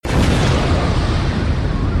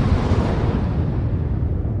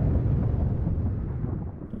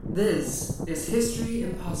This is History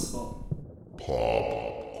Impossible.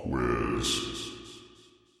 Pop quiz.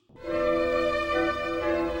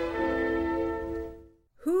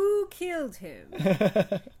 Who killed him?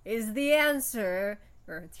 Is the answer...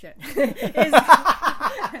 Or shit.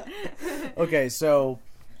 Okay, so...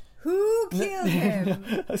 Who killed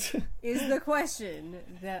him is the question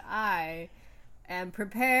that I am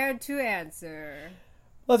prepared to answer.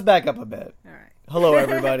 Let's back up a bit. All right. Hello,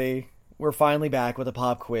 everybody. We're finally back with a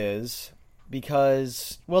pop quiz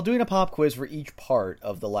because, well, doing a pop quiz for each part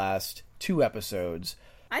of the last 2 episodes.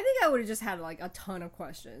 I think I would have just had, like, a ton of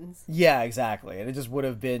questions. Yeah, exactly. And it just would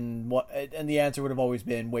have been, and the answer would have always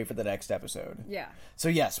been, wait for the next episode. Yeah. So,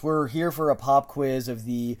 yes, we're here for a pop quiz of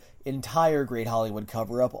the entire Great Hollywood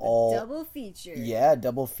Coverup. All double feature. Yeah,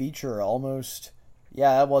 double feature. Almost,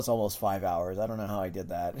 yeah, that was almost 5 hours. I don't know how I did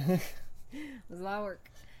that. It was a lot of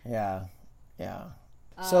work. Yeah.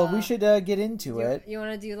 So we should get into it. You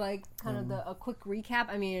want to do, like, kind of a quick recap?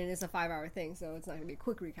 I mean, it's a 5-hour thing, so it's not going to be a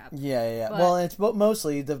quick recap. Yeah. But, well, it's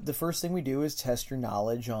mostly the first thing we do is test your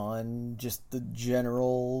knowledge on just the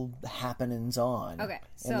general happenings in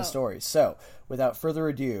the story. So, without further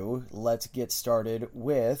ado, let's get started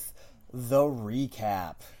with the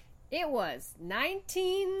recap. It was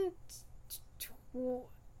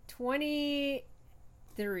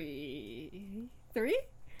 1923. 3?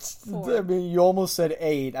 4. I mean, you almost said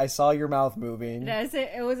 8. I saw your mouth moving. Did I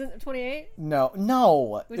say it wasn't 28? No.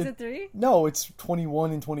 Was it 3? No, it's 21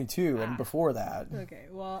 and 22 and before that. Okay,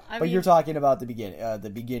 well, But you're talking about the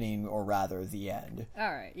beginning, or rather the end.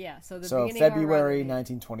 All right, yeah. So beginning. February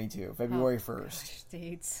 1922, February 1st. Gosh,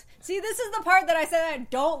 dates. See, this is the part that I said I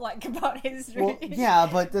don't like about history. Well, yeah,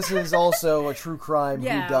 but this is also a true crime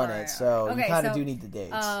whodunit, so you kind of do need the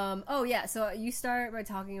dates. So you start by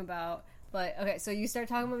talking about. But, okay, so you start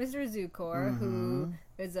talking about Mr. Zukor, who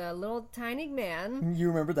is a little tiny man. You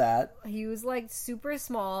remember that. He was, like, super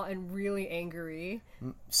small and really angry.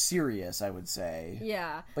 Serious, I would say.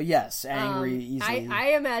 Yeah. But yes, angry, easily.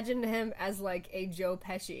 I imagined him as, like, a Joe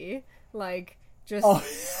Pesci. Like, just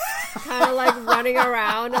kind of, like, running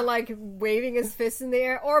around and, like, waving his fists in the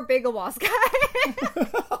air. Or Bagel Boss Guy.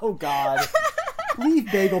 Oh, God. Leave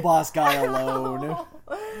Bagel Boss Guy alone.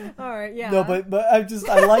 All right, yeah. No, but I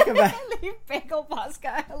like him. Leave Bagel Boss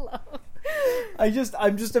Guy alone.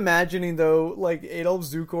 I'm just imagining though, like Adolf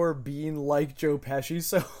Zukor being like Joe Pesci.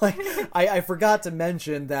 So like, I forgot to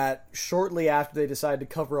mention that shortly after they decided to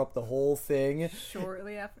cover up the whole thing.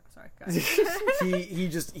 Shortly after, sorry, guys. he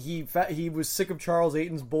was sick of Charles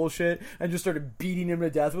Aiton's bullshit and just started beating him to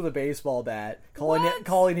death with a baseball bat,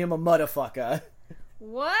 calling him a motherfucker.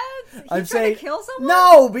 What? I'm saying to kill someone?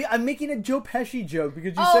 No, but I'm making a Joe Pesci joke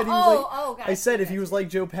because you said he was like. Gotcha, I said if he was like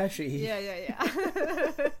Joe Pesci. Yeah.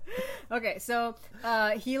 Okay, so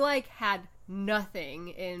he like had nothing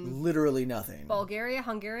in literally nothing. Bulgaria,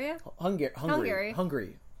 Hungary. Hungary.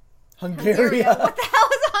 What the hell is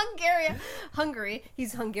Hungary? Hungary.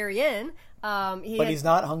 He's Hungarian. He's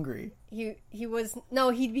not hungry. He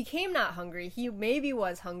became not hungry. He maybe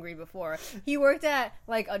was hungry before. He worked at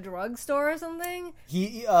like a drugstore or something.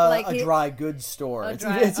 A dry goods store.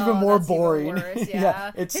 It's even more boring. Even worse,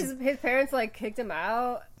 yeah. His parents like kicked him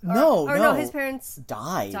out. No, his parents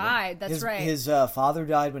died. That's right. His father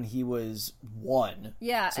died when he was 1.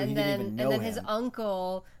 Yeah, so and he didn't even know him. His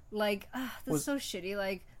uncle was so shitty.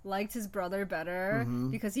 Like liked his brother better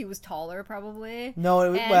because he was taller, probably.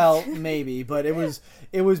 No, well, maybe, but it was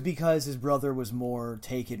because his brother was more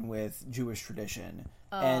taken with Jewish tradition.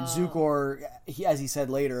 And Zukor, as he said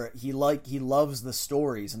later, he loves the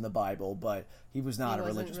stories in the Bible, but he was not a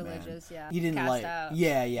religious man. Yeah. He didn't out. he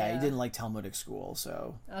didn't like Talmudic school,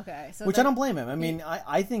 so. Okay. So which I don't blame him. I mean,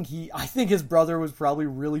 I think his brother was probably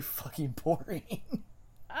really fucking boring.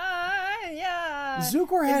 Yeah.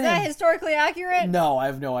 Zukor had Is that historically accurate? No, I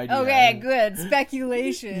have no idea. Okay, good.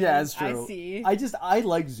 Speculation. Yeah, it's true. I see. I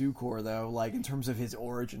like Zukor though, like in terms of his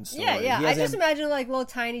origin story. Yeah. I just imagine like little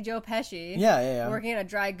tiny Joe Pesci. Yeah. Working at a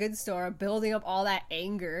dry goods store, building up all that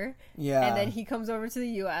anger. Yeah. And then he comes over to the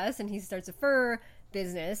U.S. and he starts a fur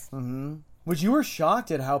business. Mm-hmm. Which you were shocked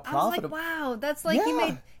at how profitable. I was like, wow, that's like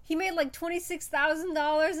he made like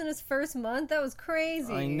 $26,000 in his first month. That was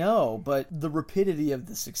crazy. I know, but the rapidity of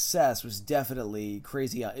the success was definitely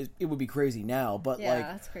crazy. It would be crazy now, but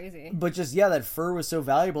that's crazy. But just that fur was so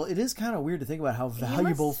valuable. It is kind of weird to think about how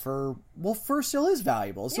valuable fur. Well, fur still is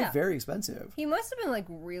valuable. It's still very expensive. He must have been like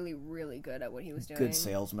really, really good at what he was doing. Good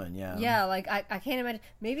salesman, yeah. Yeah, like I can't imagine.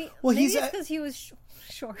 Maybe it's because he was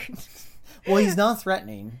short. Well, he's not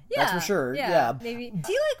threatening. That's for sure. Yeah. Maybe.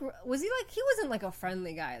 Was he he wasn't like a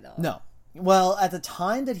friendly guy though. No. Well, at the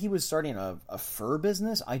time that he was starting a fur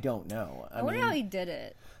business, I don't know. I wonder how he did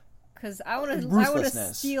it. Because I want to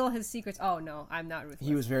Ruthlessness. steal his secrets. Oh no, I'm not ruthless.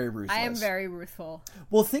 He was very ruthless. I am very ruthful.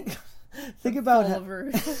 Well, think about Full of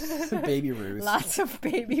Ruth. Baby Ruth. Lots of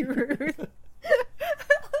baby Ruth.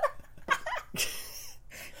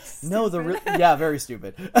 No, very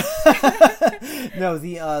stupid. No,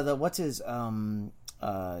 the what's his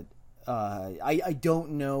I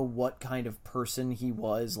don't know what kind of person he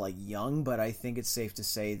was, like, young, but I think it's safe to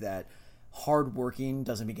say that hardworking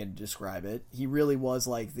doesn't begin to describe it. He really was,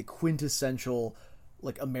 like, the quintessential,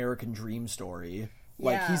 like, American dream story.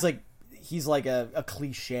 Like, Yeah. he's like a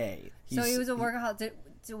cliche. So he was a workaholic.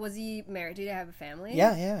 Was he married? Did he have a family?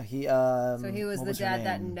 Yeah. So he was the dad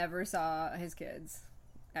that never saw his kids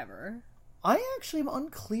ever. I actually am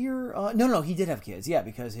unclear. No, he did have kids. Yeah,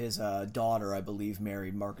 because his daughter, I believe,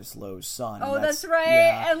 married Marcus Lowe's son. Oh, that's right.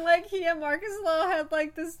 Yeah. And like he and Marcus Lowe had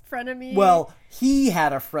like this frenemy. Well, he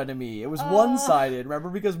had a frenemy. It was one-sided. Remember,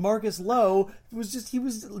 because Marcus Lowe was just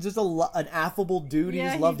an affable dude. Yeah, he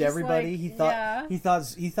just loved he just, everybody. like, He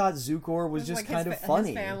thought Zukor was just like kind of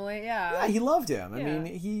funny. His family, yeah. Yeah, he loved him. I mean,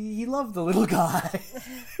 he loved the little guy.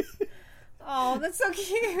 Oh, that's so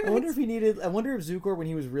cute. I wonder if Zukor, when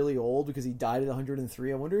he was really old, because he died at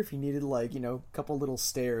 103, I wonder if he needed, like, a couple little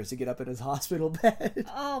stairs to get up in his hospital bed.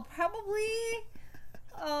 Oh, probably.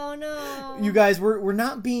 Oh, no. You guys, we're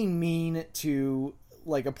not being mean to,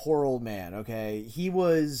 like, a poor old man, okay? He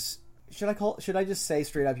was... Should I just say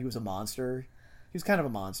straight up he was a monster? He was kind of a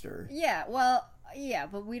monster. Yeah, well... Yeah,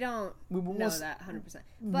 but we don't know that 100%.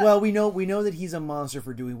 But, well, we know that he's a monster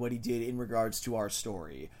for doing what he did in regards to our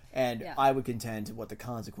story, and I would contend what the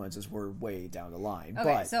consequences were way down the line.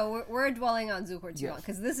 Okay, but, so we're dwelling on Zukor too long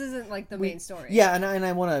because this isn't like the main story. Yeah, and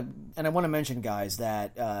I want to mention, guys,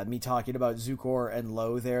 that me talking about Zukor and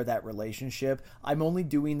Lowe there, that relationship, I'm only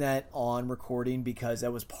doing that on recording because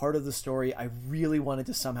that was part of the story I really wanted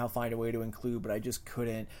to somehow find a way to include, but I just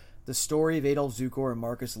couldn't. The story of Adolf Zukor and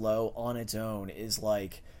Marcus Lowe on its own is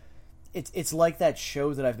like... It's like that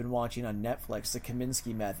show that I've been watching on Netflix, The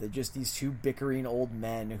Kaminsky Method. Just these two bickering old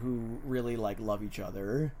men who really, like, love each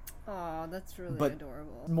other. Oh, that's really but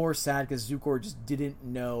adorable. More sad because Zukor just didn't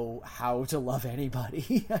know how to love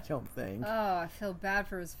anybody, I don't think. Oh, I feel bad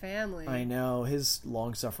for his family. I know. His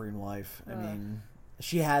long-suffering wife. I mean,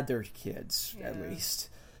 she had their kids, at least.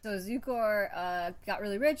 So Zukor got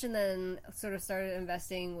really rich and then sort of started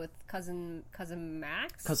investing with cousin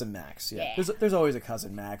Max. Cousin Max, yeah. There's always a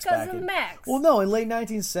cousin Max. Max. Well, no, in late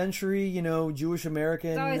 19th century, Jewish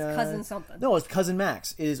American. It's always cousin something. No, it's cousin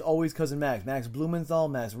Max. It is always cousin Max. Max Blumenthal,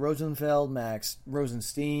 Max Rosenfeld, Max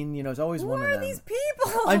Rosenstein. It's always one of them. Who are these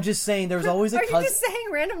people? I'm just saying, there's always a cousin. Are you just saying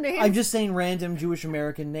random names? I'm just saying random Jewish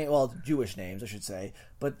American names. Well, Jewish names, I should say,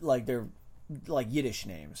 but like they're like Yiddish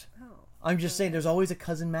names. Oh. I'm just saying, there's always a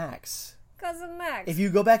cousin Max. Cousin Max. If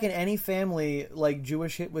you go back in any family, like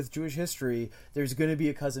with Jewish history, there's going to be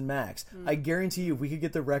a cousin Max. I guarantee you, if we could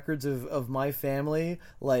get the records of my family,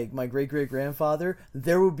 like my great-great-grandfather,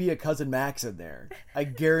 there would be a cousin Max in there. I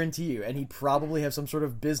guarantee you. And he'd probably have some sort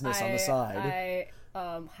of business on the side. I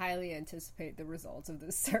highly anticipate the results of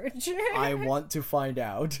this search. I want to find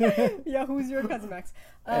out. Yeah, who's your cousin Max?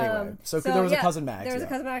 Anyway, so there was a cousin Max. There was a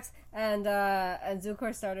cousin Max, and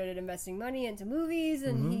Zukor started investing money into movies,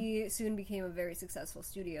 and he soon became a very successful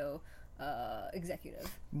studio executive.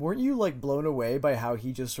 Weren't you, like, blown away by how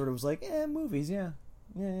he just sort of was like, movies, yeah,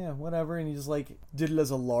 whatever, and he just, like, did it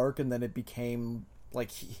as a lark, and then it became,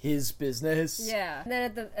 like, his business? Yeah. And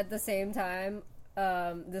then at the same time...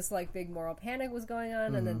 this like big moral panic was going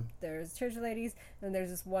on, and then there's church ladies, and there's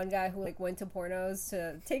this one guy who like went to pornos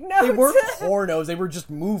to take notes. They weren't pornos; they were just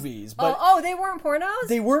movies. But they weren't pornos.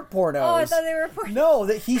 They weren't pornos. Oh, I thought they were pornos. No,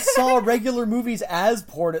 that he saw regular movies as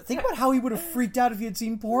porno. Think about how he would have freaked out if he had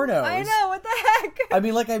seen pornos. I know, what the heck. I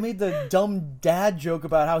mean, like, I made the dumb dad joke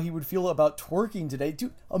about how he would feel about twerking today.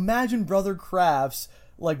 Dude, imagine Brother Crafts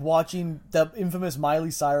like watching the infamous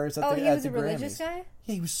Miley Cyrus at the Grammys. Oh, he was a religious guy?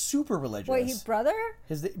 Yeah, he was super religious. Wait, his brother?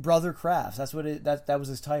 His Brother Crafts. That's what that was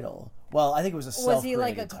his title. Well, I think it was a self-created Was he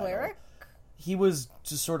like a title. cleric? He was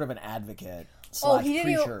just sort of an advocate /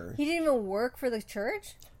 preacher. He didn't even work for the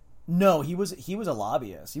church? No, he was a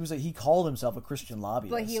lobbyist. He called himself a Christian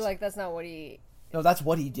lobbyist. But that's not what he... No, that's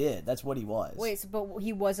what he did. That's what he was. Wait, but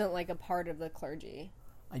he wasn't like a part of the clergy?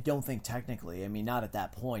 I don't think technically. I mean, not at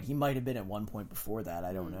that point. He might have been at one point before that.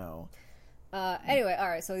 I don't know. Anyway, all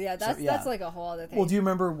right. So yeah, that's like a whole other thing. Well, do you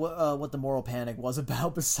remember what the moral panic was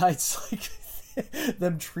about? Besides, like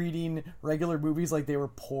them treating regular movies like they were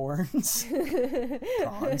porns,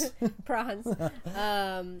 prawns.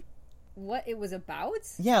 What it was about?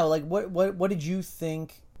 Yeah, like what did you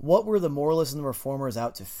think? What were the moralists and the reformers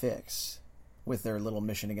out to fix with their little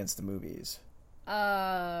mission against the movies?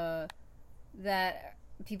 that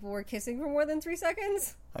people were kissing for more than 3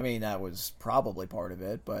 seconds. I mean, that was probably part of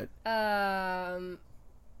it, but Helen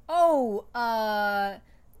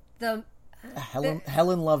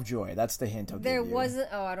Lovejoy. That's the hint. There wasn't.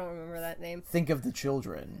 Oh, I don't remember that name. Think of the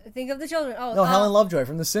Children. Think of the Children. Oh, no, Helen Lovejoy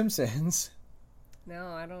from The Simpsons. No,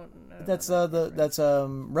 I don't know. That's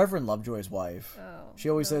Reverend Lovejoy's wife. Oh, she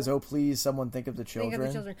always says, "Oh, please, someone think of the children." Think of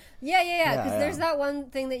the children. Yeah. Because there's that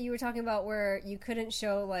one thing that you were talking about where you couldn't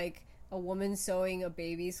show like a woman sewing a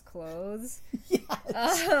baby's clothes.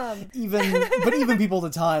 Yes. Even people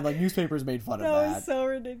at the time, like newspapers, made fun of that. That was so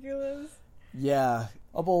ridiculous. Yeah.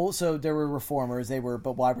 Oh, well, so there were reformers.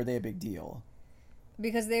 But why were they a big deal?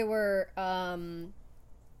 Because they were,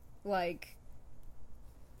 like,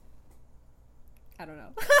 I don't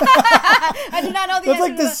know. I did not know the answer. That's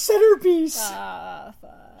like the centerpiece.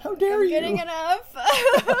 How dare you? Getting enough.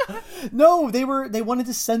 No, they wanted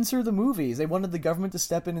to censor the movies. They wanted the government to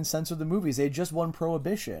step in and censor the movies. They had just won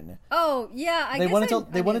Prohibition. Oh yeah, They wanted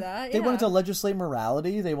to legislate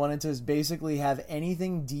morality. They wanted to basically have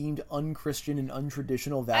anything deemed unchristian and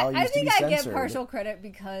untraditional values to be censored. I think I get partial credit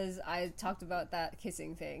because I talked about that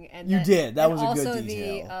kissing thing, and you did. That was a good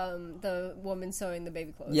detail. Also, the woman sewing the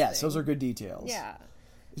baby clothes. Yes, thing. those are good details. Yeah.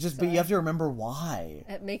 It's just, but you have to remember why.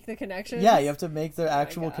 Make the connection? Yeah, you have to make the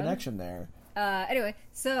actual connection there. Anyway,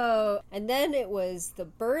 and then it was the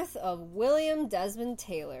birth of William Desmond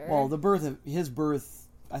Taylor. Well, his birth,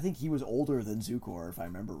 I think he was older than Zukor, if I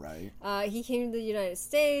remember right. He came to the United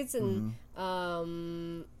States, and,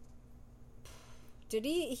 did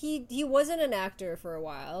he wasn't an actor for a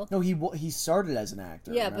while. No, he started as an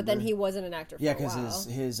actor. Yeah, remember? but then he wasn't an actor for a while. Yeah, because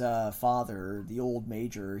his father, the old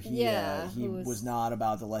major, he was not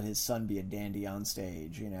about to let his son be a dandy on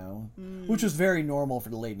stage, which was very normal for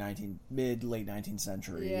the late 19th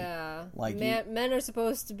century. Yeah, like men are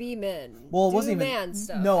supposed to be men. Well, it wasn't man even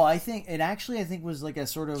stuff. No, I think was like a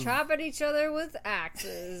sort of chop at each other with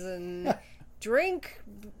axes and drink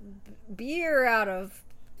beer out of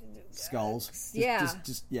skulls. Yeah.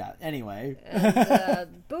 Just yeah. Anyway.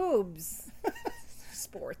 And, boobs.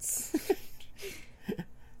 Sports.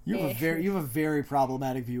 You have a very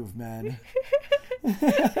problematic view of men.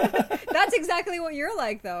 That's exactly what you're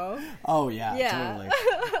like, though. Oh yeah. Totally.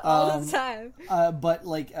 All the time. But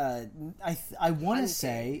like, I want to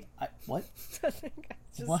say, what?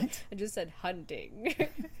 What? I just said hunting.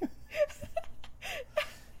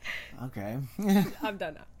 Okay. I'm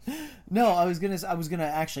done now. No, I was gonna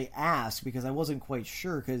actually ask because I wasn't quite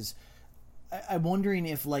sure because I'm wondering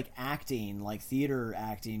if like acting, like theater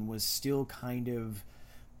acting, was still kind of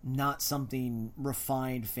not something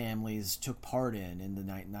refined families took part in the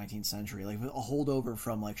 19th century, like a holdover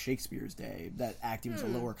from like Shakespeare's day. That acting was a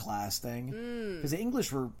lower class thing because the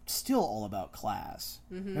English were still all about class.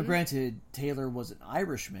 Now, granted, Taylor was an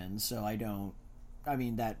Irishman, so I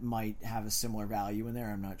mean, that might have a similar value in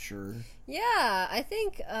there. I'm not sure. Yeah, I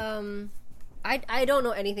think I don't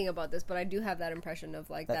know anything about this, but I do have that impression of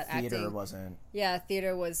like that theater acting wasn't. Yeah,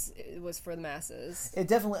 theater was for the masses. It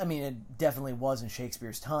definitely was in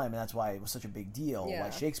Shakespeare's time, and that's why it was such a big deal. Yeah.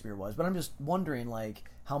 Why Shakespeare was. But I'm just wondering, like,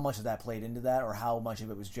 how much of that played into that, or how much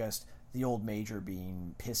of it was just the old major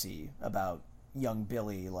being pissy about young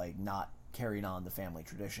Billy, like, not carrying on the family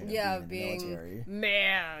tradition of being in the military.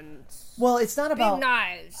 Man. Well, it's not about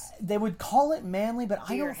knives. They would call it manly, but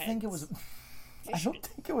I don't think it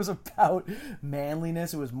was about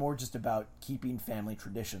manliness. It was more just about keeping family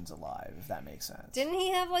traditions alive, if that makes sense. Didn't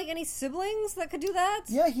he have like any siblings that could do that?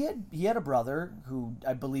 Yeah, he had a brother who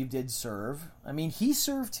I believe did serve. I mean, he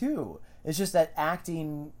served too. It's just that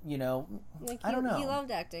acting, I don't know. He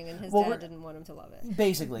loved acting, and his dad didn't want him to love it.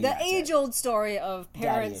 Basically, the age-old story of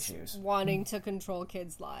parents Daddy issues. wanting to control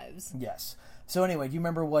kids' lives. Yes. So anyway, do you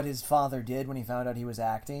remember what his father did when he found out he was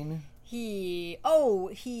acting? I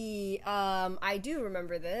do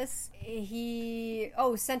remember this. He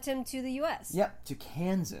sent him to the U.S. Yep, to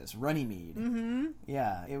Kansas, Runnymede. Mm-hmm.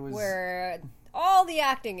 Yeah, it was... where all the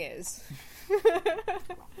acting is.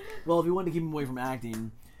 Well, if you wanted to keep him away from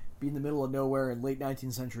acting, be in the middle of nowhere in late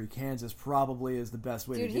 19th century Kansas probably is the best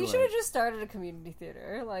way to do it. Dude, he should have just started a community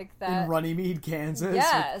theater like that. In Runnymede, Kansas?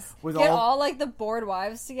 Yes. Get all like the bored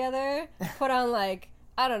wives together, put on like,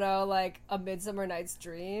 I don't know, like A Midsummer Night's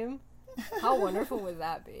Dream. How wonderful would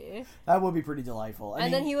that be? That would be pretty delightful.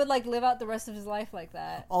 And then he would like live out the rest of his life like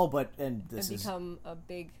that. Oh, and become a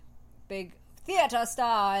big theater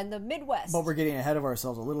star in the Midwest. But we're getting ahead of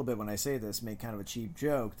ourselves a little bit when I say this, make kind of a cheap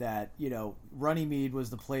joke that, Runnymede was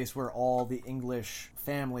the place where all the English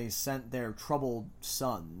families sent their troubled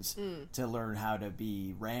sons to learn how to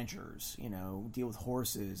be ranchers, deal with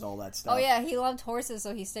horses, all that stuff. Oh, yeah, he loved horses,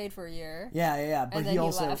 so he stayed for a year. Yeah, but and then he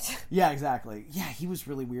also... left. Yeah, exactly. Yeah, he was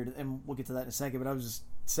really weird, and we'll get to that in a second, but I was just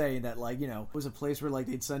saying that, it was a place where,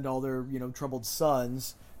 they'd send all their, troubled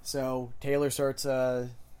sons, so Taylor starts a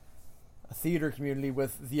theater community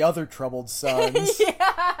with the other troubled sons.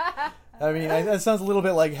 Yeah. I mean, that sounds a little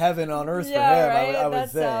bit like heaven on earth for him, right? I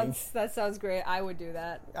would think. That sounds great. I would do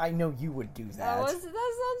that. I know you would do that. That sounds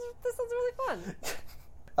really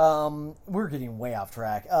fun. We're getting way off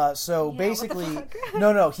track. So basically, what the fuck?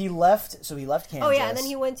 no, he left Kansas. Oh yeah, and then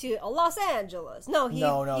he went to Los Angeles. No, he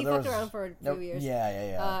fucked around for a few years.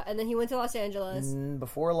 Yeah. And then he went to Los Angeles.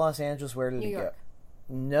 Before Los Angeles, where did he York.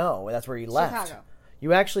 go? No, that's where he left. Chicago.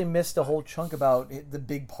 You actually missed a whole chunk about the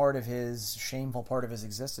big part of his shameful part of his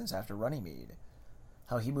existence after Runnymede.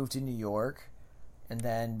 How he moved to New York and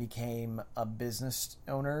then became a business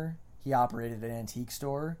owner. He operated an antique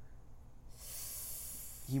store.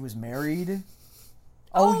 He was married.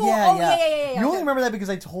 Oh, yeah. You only remember that because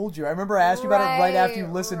I told you. I remember I asked you about it right after you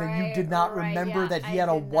listened, and you did not remember that he had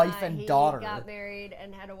a wife and daughter. He got married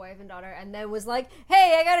and had a wife and daughter, and then was like,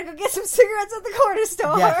 "Hey, I gotta go get some cigarettes at the corner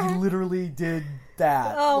store." Yeah, he literally did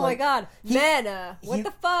that. Oh my god, man! What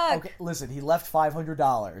the fuck? Okay, listen, he left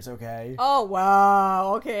 $500. Okay. Oh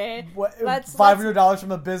wow. Okay. $500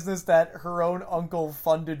 from a business that her own uncle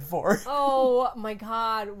funded for. Oh my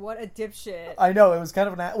god, what a dipshit! I know, it was kind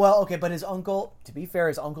of but his uncle, to be fair,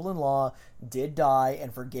 his uncle-in-law did die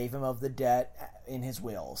and forgave him of the debt in his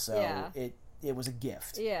will, so it was a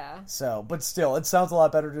gift. Yeah. So, but still, it sounds a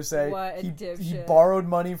lot better to say what a dipshit. He borrowed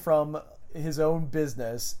money from his own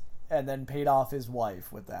business and then paid off his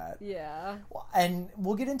wife with that. Yeah. And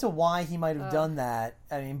we'll get into why he might have done that.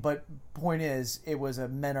 I mean, but point is, it was a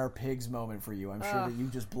men are pigs moment for you. I'm sure that you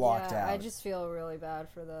just blocked out. I just feel really bad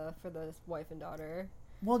for the wife and daughter.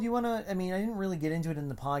 Well, do you want to... I mean, I didn't really get into it in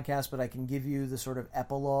the podcast, but I can give you the sort of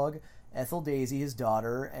epilogue. Ethel Daisy, his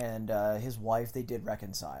daughter, and his wife, they did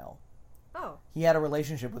reconcile. Oh. He had a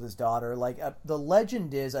relationship with his daughter. The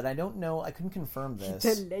legend is, and I don't know, I couldn't confirm this.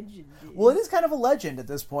 The legend is. Well, it is kind of a legend at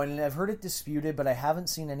this point, and I've heard it disputed, but I haven't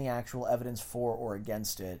seen any actual evidence for or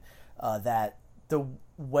against it, that the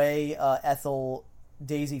way Ethel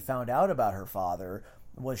Daisy found out about her father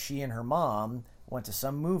was she and her mom went to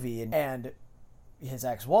some movie, and his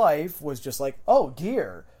ex-wife was just like, "Oh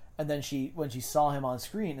dear," and then when she saw him on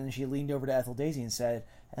screen, and then she leaned over to Ethel Daisy and said,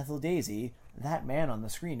 "Ethel Daisy, that man on the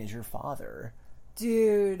screen is your father."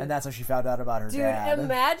 Dude. And that's how she found out about her dad. Dude,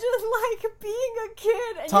 imagine, being a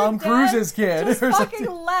kid and Tom your dad Cruise's kid. just fucking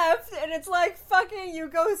left, and it's fucking, you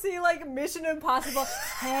go see, Mission Impossible.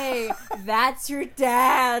 Hey, that's your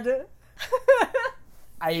dad.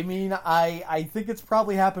 I mean, I think it's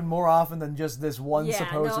probably happened more often than just this one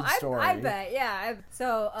supposed story. I bet, yeah.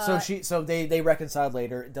 So they reconciled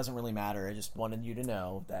later. It doesn't really matter. I just wanted you to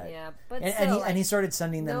know that. Yeah, but and he started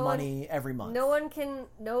sending them money every month.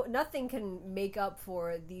 Nothing can make up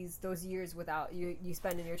for those years without you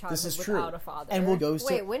spending your childhood without true. a father. And we'll go.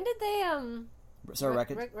 Wait, when did they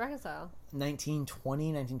reconcile?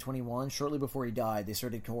 1920, 1921, shortly before he died, they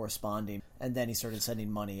started corresponding, and then he started sending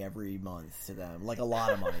money every month to them, a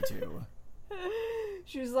lot of money too.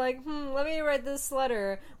 She was like, let me write this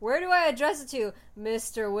letter. Where do I address it to?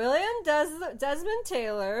 Mr. William Desmond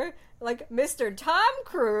Taylor, Mr. Tom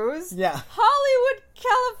Cruise, Hollywood,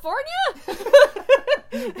 California?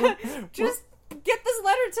 Just get this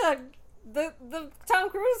letter to the Tom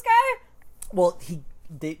Cruise guy? Well, he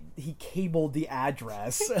cabled the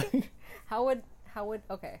address. How would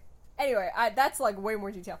okay. Anyway, that's way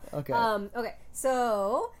more detail. Okay. Okay.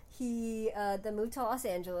 So he then moved to Los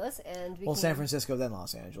Angeles and became, San Francisco, then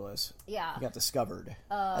Los Angeles. Yeah. He got discovered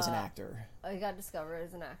as an actor. He got discovered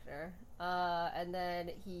as an actor, and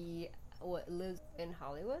then he lives in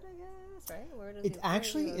Hollywood, I guess. Right? Where does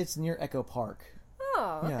it's near Echo Park.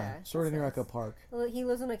 Oh, okay. Yeah, sort of near Echo Park. He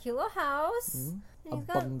lives in a cute little house. Mm-hmm.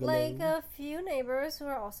 And he's got a few neighbors who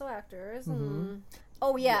are also actors. Mm-hmm.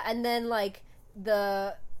 Oh yeah, and then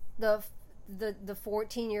the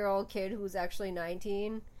 14-year-old kid who's actually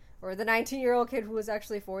 19, or the 19-year-old kid who was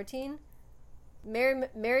actually 14.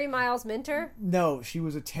 Mary Miles Minter? No, she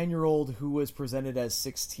was a 10-year-old who was presented as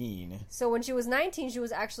 16. So when she was 19, she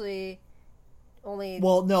was actually only...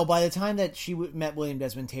 Well, no, by the time that she met William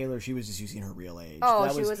Desmond Taylor, she was just using her real age.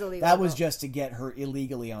 Oh, she was illegal. That was just to get her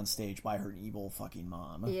illegally on stage by her evil fucking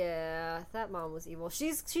mom. Yeah, that mom was evil.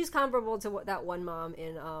 She's comparable to that one mom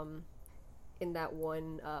in that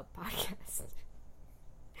one podcast.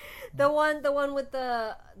 The one with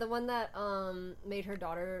the one that made her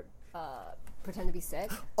daughter pretend to be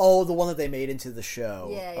sick. Oh, the one that they made into the show.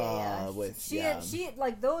 Yeah. With she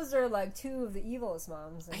like those are like two of the evilest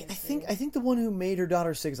moms. I think the one who made her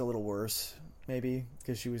daughter sick is a little worse, maybe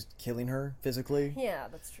because she was killing her physically. Yeah,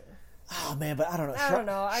 that's true. Oh man, but I don't know. I don't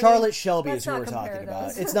know. Charlotte Shelby is who we're compare talking about.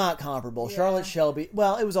 those. It's not comparable. Yeah. Charlotte Shelby.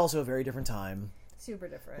 Well, it was also a very different time. Super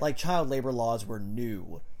different. Like child labor laws were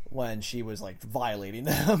new when she was like violating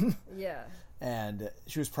them. Yeah. And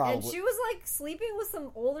she was probably... And she was, like, sleeping with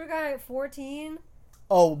some older guy at 14.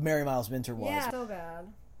 Oh, Mary Miles Minter was. Yeah, so bad.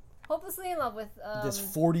 Hopelessly in love with, this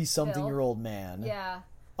 40-something-year-old man. Yeah.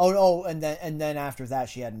 Oh, and then after that,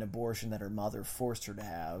 she had an abortion that her mother forced her to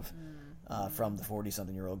have from the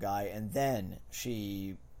 40-something-year-old guy. And then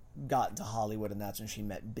she got into Hollywood, and that's when she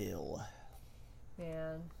met Bill.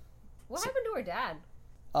 Man. What happened to her dad?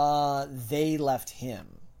 They left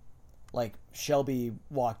him. Like, Shelby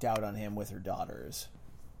walked out on him with her daughters.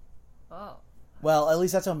 Oh. Well, at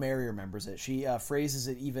least that's how Mary remembers it. She phrases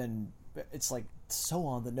it even... It's, like, so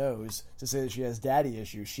on the nose to say that she has daddy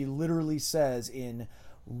issues. She literally says in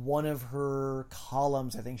one of her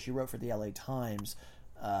columns, I think she wrote for the LA Times,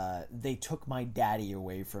 they took my daddy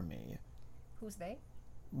away from me. Who's they?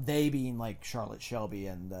 They being, like, Charlotte Shelby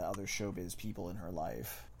and the other showbiz people in her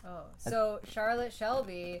life. Oh, so Charlotte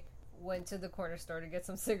Shelby... went to the corner store to get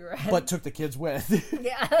some cigarettes. But took the kids with.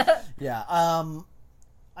 Yeah. Yeah.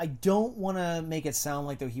 I don't want to make it sound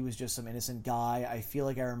like though he was just some innocent guy. I feel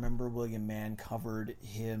like I remember William Mann covered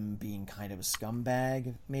him being kind of a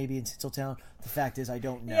scumbag, maybe in Tinseltown. The fact is, I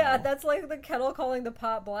don't know. Yeah, that's like the kettle calling the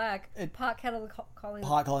pot black. Pot kettle calling...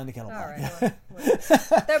 Pot calling the kettle black. All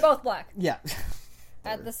right. They're both black. Yeah.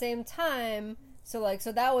 At the same time, so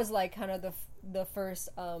that was like kind of the first...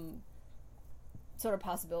 sort of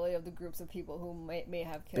possibility of the groups of people who may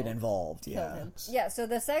have been involved. Yeah. Him. Yeah. So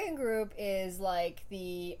the second group is like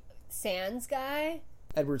the Sands guy.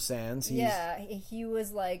 Edward Sands. He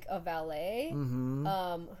was like a valet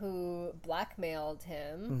who blackmailed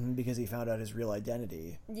him because he found out his real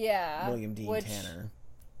identity. Yeah. William Dean Tanner.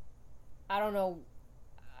 I don't know.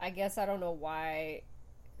 I guess I don't know why.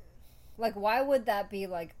 Like, why would that be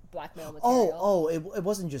like blackmail material? It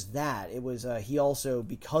wasn't just that. It was he also,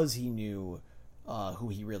 because he knew who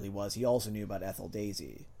he really was, he also knew about Ethel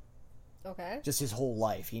Daisy. Okay. Just his whole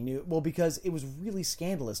life. He knew... Well, because it was really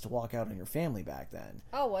scandalous to walk out on your family back then.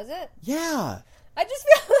 Oh, was it? Yeah. I just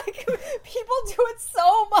feel like people do it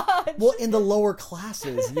so much. Well, in the lower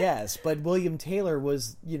classes, yes. But William Taylor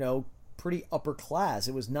was, pretty upper class.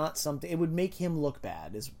 It was not something... It would make him look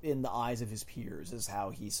bad in the eyes of his peers, is how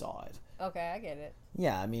he saw it. Okay, I get it.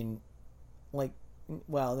 Yeah, I mean, like...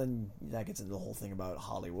 Well, then that gets into the whole thing about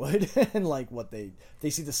Hollywood and like what they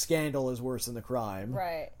see the scandal as worse than the crime,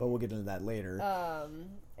 right? But we'll get into that later.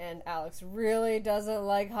 And Alex really doesn't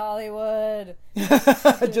like Hollywood.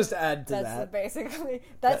 Just add to that. Basically,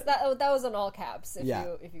 that was in all caps. If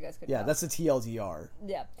you guys could. Yeah, that's the TLDR.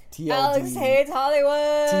 Yeah. TLD. Alex hates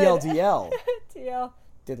Hollywood. TLDL. TL.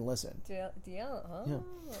 Didn't listen. DL. Huh? Yeah.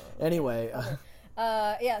 Anyway.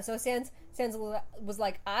 So Sands was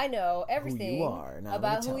like, I know everything who you are,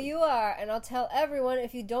 about who you are, and I'll tell everyone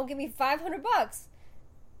if you don't give me $500. It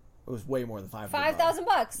was way more than $500.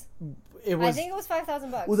 $5,000. I think it was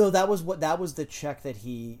 $5,000. Well, though that was the check that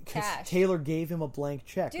Cash. Taylor gave him a blank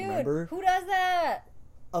check. Dude, remember? Who does that?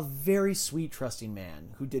 A very sweet, trusting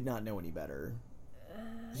man who did not know any better.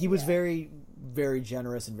 He was very, very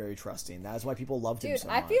generous and very trusting. That's why people loved him so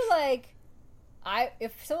much. I feel like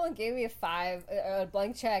if someone gave me a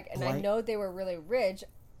blank check and I know they were really rich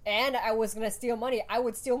and I was going to steal money, I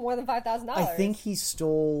would steal more than $5,000. I think he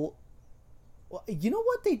stole... Well, you know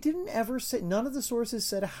what? They didn't ever say... None of the sources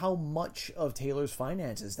said how much of Taylor's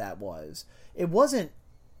finances that was. It wasn't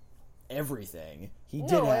everything. He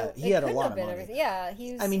had a lot of money. Everything. Yeah,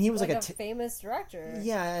 he was like a famous director.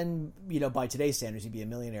 Yeah, and by today's standards, he'd be a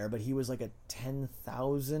millionaire, but he was like a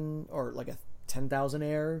 10,000 or like a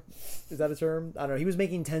 10,000-aire. Is that a term? I don't know. He was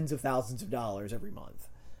making tens of thousands of dollars every month.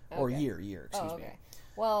 Or year, excuse me.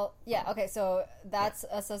 Well, yeah, okay, so that's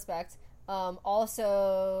a suspect.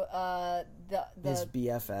 Also, his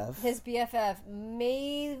BFF.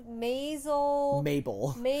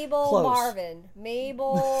 Mabel Close. Marvin.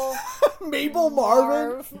 Mabel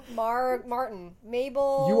Marvin? Martin.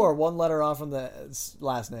 Mabel. You are one letter off from the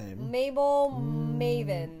last name. Mabel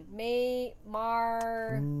Maven.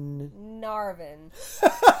 Narvin.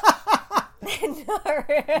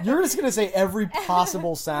 You're just gonna say every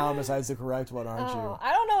possible sound besides the correct one, aren't you?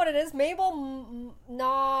 I don't know what it is. Mabel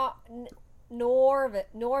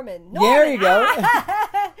Norman. There you go.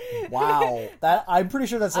 Wow, I'm pretty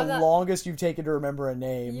sure that's the longest you've taken to remember a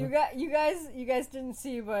name. You guys didn't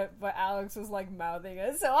see, but Alex was like mouthing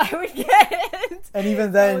it, so I would get it. And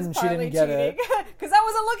even then, she didn't get it because I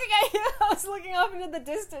wasn't looking at you. I was looking off into the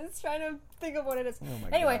distance, trying to think of what it is. Oh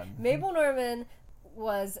anyway, God. Mabel Norman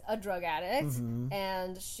was a drug addict,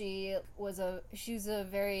 and she's a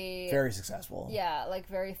very successful. Yeah, like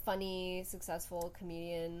very funny, successful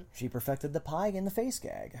comedian. She perfected the pie in the face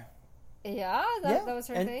gag. Yeah, that was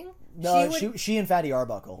her thing. No, she and Fatty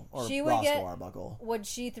Arbuckle, or Roscoe Arbuckle. Would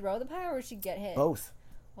she throw the pie, or would she get hit? Both.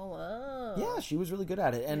 Oh wow. Yeah, she was really good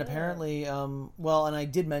at it, and apparently, and I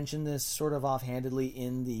did mention this sort of offhandedly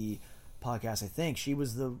in the podcast. I think she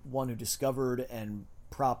was the one who discovered and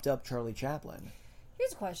propped up Charlie Chaplin.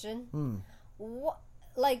 Here's a question. What,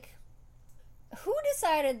 who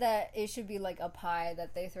decided that it should be like a pie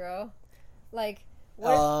that they throw? Like, what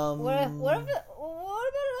about like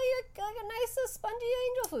a nice spongy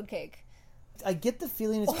angel food cake? I get the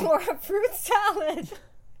feeling it's or a fruit salad.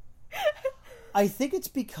 I think it's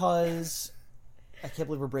because I can't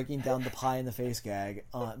believe we're breaking down the pie in the face gag,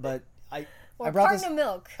 but Or a carton of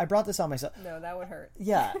milk. I brought this on myself. No, that would hurt.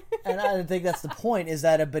 Yeah, and I think that's the point, is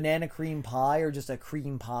that a banana cream pie or just a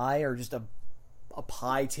cream pie or just a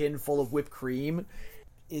pie tin full of whipped cream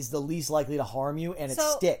is the least likely to harm you, and it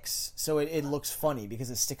sticks. So it looks funny because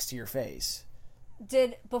it sticks to your face.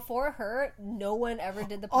 Before her, no one ever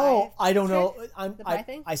did the pie? Oh, I don't know. The pie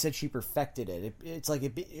thing? I said she perfected it. It's like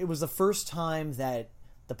it was the first time that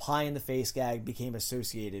the pie in the face gag became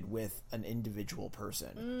associated with an individual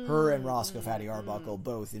person. Her and Roscoe Fatty Arbuckle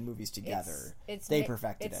both in movies together. They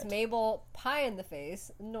perfected it. It's Mabel Pie in the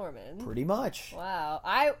Face Norman. Pretty much. Wow.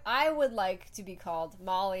 I would like to be called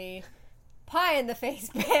Molly Pie in the Face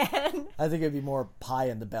Pan. I think it'd be more Pie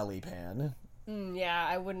in the Belly Pan. Yeah,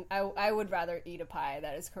 I wouldn't. I would rather eat a pie.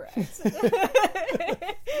 That is correct. Than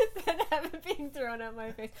have it being thrown at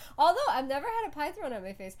my face. Although I've never had a pie thrown at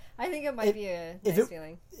my face. I think it might be a nice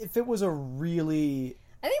feeling. If it was a really,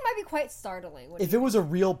 I think it might be quite startling. If it was a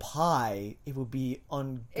real pie, it would be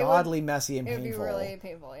ungodly messy and painful. It would be really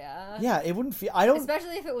painful. Yeah. Yeah, it wouldn't feel. I don't.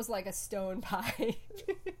 Especially if it was like a stone pie.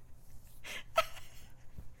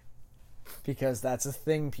 Because that's a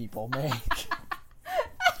thing people make.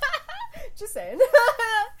 Just saying.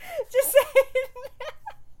 Just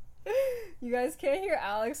saying. You guys can't hear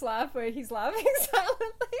Alex laugh, but he's laughing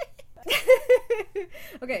silently.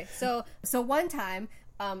 Okay, so one time,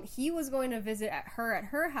 he was going to visit her at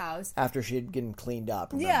her house after she had gotten cleaned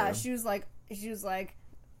up. Remember? Yeah, she was like,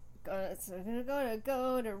 gonna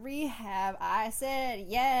go to rehab. I said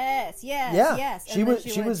yes. And she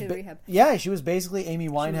was rehab. Yeah, she was basically Amy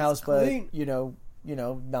Winehouse, but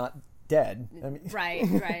not dead. I mean,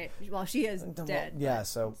 right. Well, she is dead. Yeah,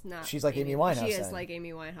 so she's like Amy Winehouse. She is like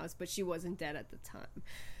Amy Winehouse, but she wasn't dead at the time.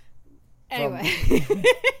 Anyway.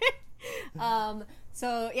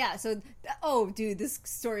 Dude, this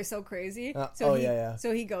story is so crazy. So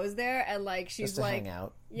he goes there and like she's just to like, hang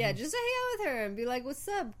out. Yeah, just to hang out with her and be like, "What's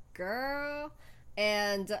up, girl?"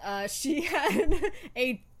 And she had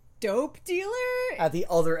a dope dealer at the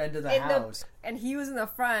other end of the house, and he was in the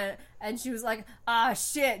front, and she was like,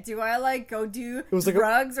 shit, do I like go do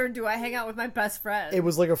drugs or do I hang out with my best friend? It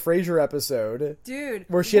was like a Frasier episode, dude,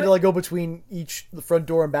 where she had to like go between the front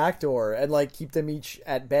door and back door and like keep them each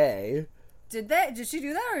at bay. Did she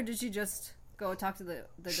do that, or did she just go talk to the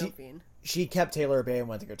dope fiend? She kept Taylor at bay and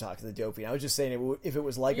went to go talk to the dope fiend. I was just saying, if it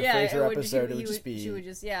was like a Frasier episode, it would just be... She would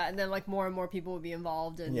just, and then like more and more people would be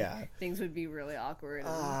involved, and things would be really awkward.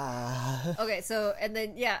 Okay, so, and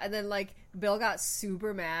then like, Bill got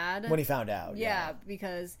super mad. When he found out. Yeah,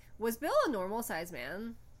 because, was Bill a normal sized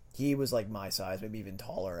man? He was like my size, maybe even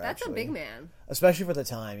taller, That's actually. a big man. Especially for the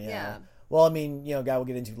time, yeah. Well, I mean, a guy we'll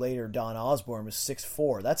get into later, Don Osborne, was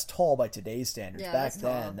 6'4". That's tall by today's standards. Yeah, back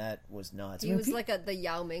then, that was nuts. He was like the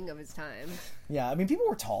Yao Ming of his time. Yeah, I mean, people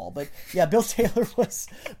were tall, but yeah, Bill Taylor was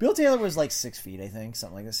like 6 feet, I think,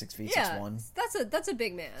 something like that, 6 feet, 6'1". That's a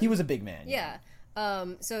big man. He was a big man. Yeah.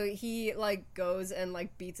 So he like goes and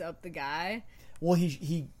like beats up the guy. Well,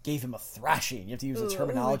 he gave him a thrashing. You have to use the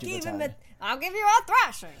terminology of the time. I'll give you a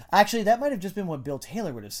thrashing. Actually, that might have just been what Bill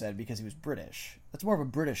Taylor would have said because he was British. That's more of a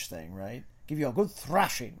British thing, right? Give you a good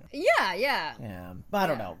thrashing. Yeah. Yeah, I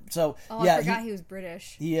don't know. So, I forgot he was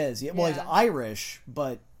British. He is. Yeah. Well, he's Irish,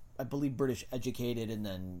 but I believe British educated, and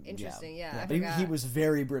then... Interesting, yeah. But he was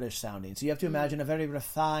very British sounding. So you have to imagine a very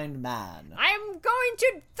refined man. I'm going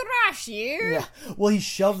to thrash you! Yeah. Well, he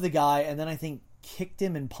shoved the guy, and then I think kicked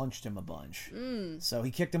him and punched him a bunch. So he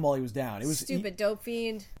kicked him while he was down. It was stupid dope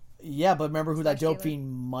fiend. Yeah, but remember who that dope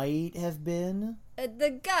fiend might have been?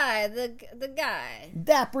 the guy.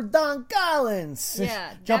 Dapper Don Collins.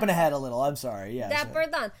 Yeah. Jumping ahead a little. I'm sorry. Yeah. Dapper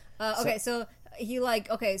Don. So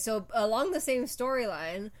along the same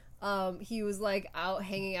storyline, he was like out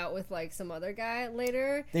hanging out with like some other guy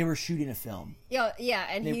later. They were shooting a film. Yeah,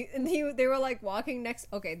 and they were like walking next.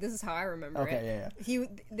 Okay, this is how I remember it. Okay, yeah.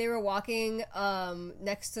 They were walking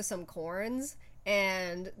next to some corns,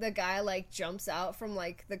 and the guy like jumps out from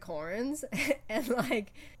like the corns and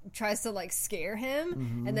like tries to like scare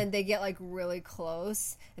him, and then they get like really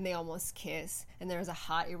close and they almost kiss, and there's a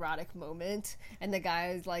hot erotic moment, and the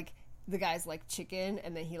guy's like chicken,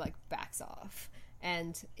 and then he like backs off,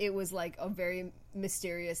 and it was like a very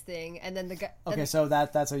mysterious thing, and then the guy. Okay, so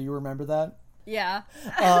that's how you remember that? Yeah.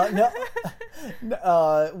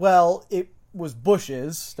 Well, it was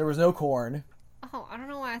bushes. There was no corn. Oh, I don't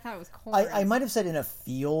know why I thought it was corn. I might have said in a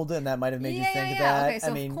field, and that might have made you think that. Okay,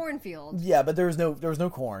 so cornfield. Yeah, but there was no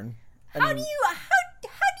corn. How do you know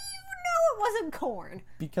it wasn't corn?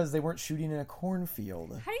 Because they weren't shooting in a cornfield.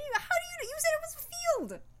 How do you said it was a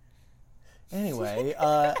field? Anyway,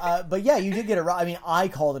 but yeah, you did get it right. I mean, I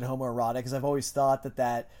called it homoerotic because I've always thought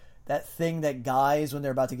that thing that guys, when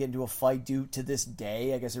they're about to get into a fight, do to this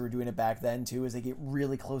day. I guess they were doing it back then too, is they get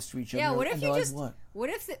really close to each other. Yeah, what if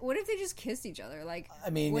they just kissed each other? Like, I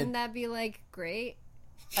mean, wouldn't that be like great?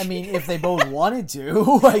 I mean, if they both wanted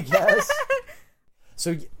to, I guess.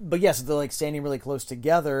 So, but yes, they're like standing really close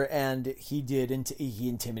together, and he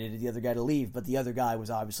intimidated the other guy to leave, but the other guy was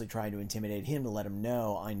obviously trying to intimidate him to let him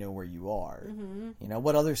know, I know where you are. Mm-hmm. You know,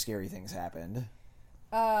 what other scary things happened?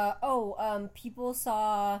 People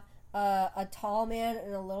saw a tall man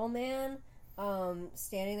and a little man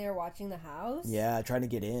standing there watching the house. Yeah, trying to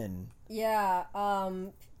get in. Yeah,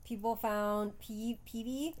 people found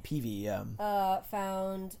Peavy. Peavy, yeah.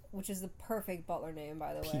 Found, which is the perfect butler name,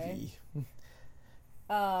 by the way. Peavy.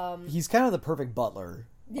 He's kind of the perfect butler.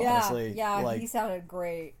 Yeah, honestly. Yeah, like, he sounded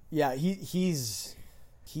great. Yeah, he is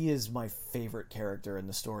my favorite character in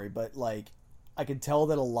the story, but like, I could tell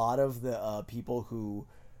that a lot of the people who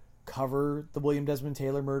cover the William Desmond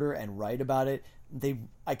Taylor murder and write about it,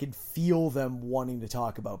 I could feel them wanting to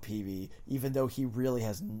talk about Peavy, even though he really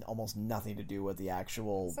has almost nothing to do with the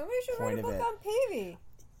actual Somebody should point write a of book it. on Peavy.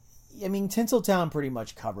 I mean, Tinseltown pretty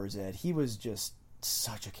much covers it. He was just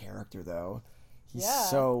such a character, though. He's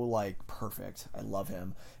so, like, perfect. I love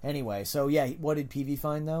him. Anyway, so, yeah, what did Peavy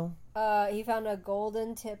find, though? He found a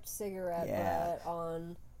golden-tipped cigarette butt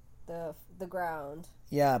on the ground.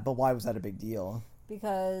 Yeah, but why was that a big deal?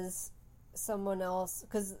 Because someone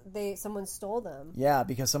stole them. Yeah,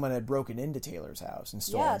 because someone had broken into Taylor's house and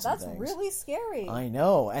stolen some things. Yeah, that's really scary. I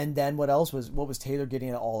know. And then what was Taylor getting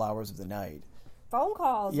at all hours of the night? Phone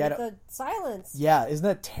calls with the silence. Yeah, isn't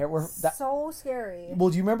that terrible? So scary. Well,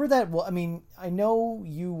 do you remember that? Well, I mean, I know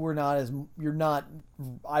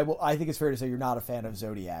I think it's fair to say you're not a fan of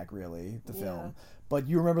Zodiac, really, the film. But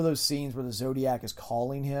you remember those scenes where the Zodiac is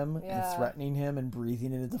calling him and threatening him and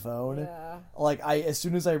breathing into the phone? Yeah. Like, as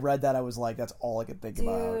soon as I read that, I was like, that's all I could think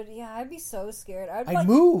about. Dude, yeah, I'd be so scared. I'd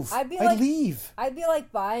move. I'd leave. I'd be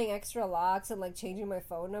like buying extra locks and like changing my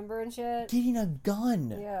phone number and shit. Getting a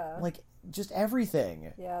gun. Yeah. Like, just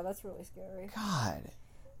everything. Yeah, that's really scary. God.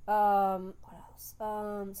 What else?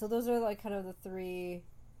 So those are like kind of the three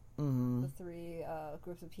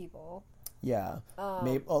groups of people. Yeah.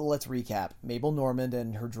 Let's recap. Mabel Normand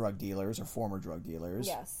and her drug dealers, or former drug dealers.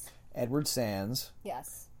 Yes. Edward Sands.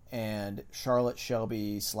 Yes. And Charlotte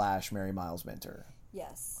Shelby / Mary Miles Minter.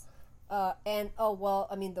 Yes. Those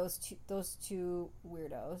two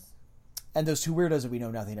weirdos. And those two weirdos that we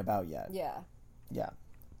know nothing about yet. Yeah. Yeah.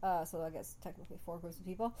 So I guess technically 4 groups of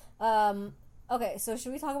people. Okay, so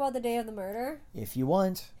should we talk about the day of the murder? If you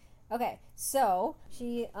want. Okay, so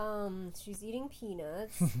she's eating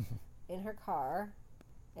peanuts in her car,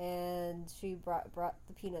 and she brought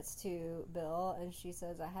the peanuts to Bill, and she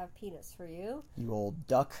says, "I have peanuts for you, you old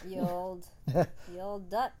duck." You old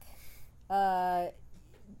duck.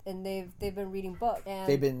 And they've been reading books, and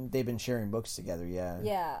they've been sharing books together.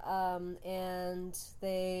 Yeah. And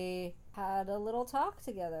they had a little talk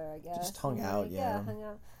together, I guess. Just hung out. Yeah, hung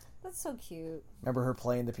out. That's so cute. Remember her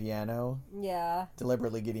playing the piano? Yeah.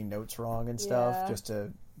 Deliberately getting notes wrong and stuff, just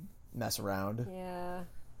to mess around. Yeah.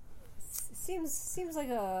 Seems like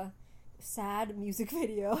a sad music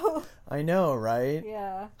video. I know, right?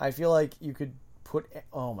 Yeah. I feel like you could put...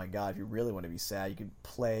 Oh my god, if you really want to be sad, you could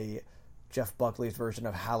play Jeff Buckley's version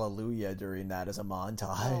of Hallelujah during that as a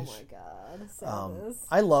montage. Oh my god. Sadness.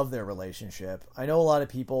 I love their relationship. I know a lot of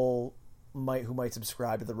people who might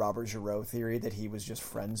subscribe to the Robert Giroux theory that he was just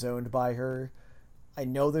friend-zoned by her. I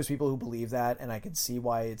know there's people who believe that, and I can see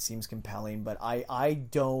why it seems compelling, but I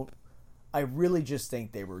don't I really just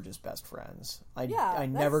think they were just best friends. I that's...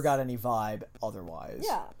 never got any vibe otherwise.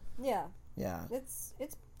 Yeah. It's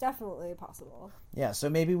definitely possible. Yeah, so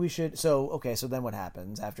maybe we should... So then what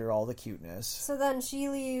happens after all the cuteness? So then she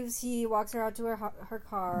leaves, he walks her out to her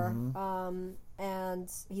car,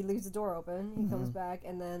 and he leaves the door open. He comes back,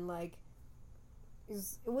 and then, like... It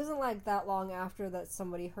wasn't, like, that long after that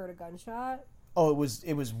somebody heard a gunshot. Oh, it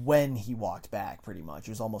was when he walked back, pretty much.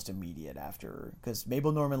 It was almost immediate after. Because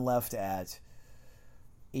Mabel Normand left at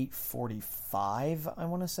 8:45, I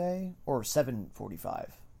want to say. Or 7:45. I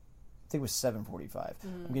think it was 7:45.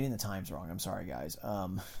 I'm getting the times wrong. I'm sorry, guys. I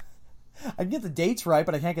can get the dates right,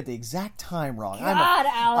 but I can't get the exact time wrong. Alex.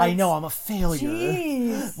 I know, I'm a failure.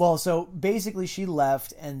 Jeez. Well, so basically she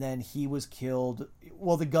left, and then he was killed.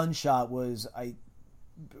 Well, the gunshot was...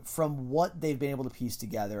 From what they've been able to piece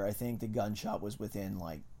together, I think the gunshot was within,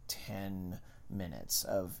 like, 10 minutes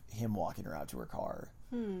of him walking her out to her car.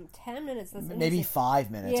 10 minutes? That's maybe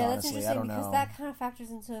 5 minutes, yeah, honestly. I don't know. Because that kind of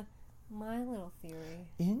factors into my little theory.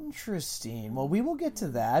 Interesting. Well, we will get to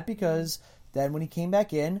that, because then when he came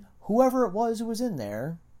back in, whoever it was who was in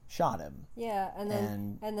there shot him. Yeah, and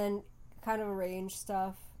then kind of arranged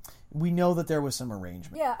stuff. We know that there was some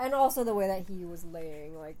arrangement. Yeah, and also the way that he was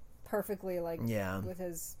laying, like, perfectly, like, with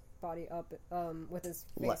his body up, with his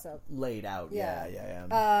face up, laid out. Yeah.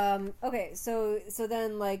 Okay, so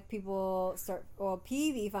then, like, people start. Well,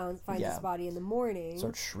 Peavy finds his body in the morning.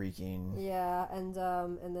 Start shrieking. Yeah, and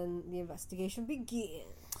then the investigation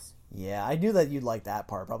begins. Yeah, I knew that you'd like that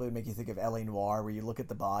part. Probably would make you think of L.A. Noire, where you look at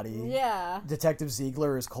the body. Yeah. Detective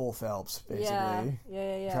Ziegler is Cole Phelps, basically.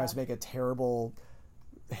 Yeah. Tries to make a terrible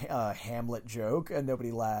Hamlet joke, and nobody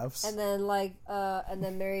laughs. And then, like,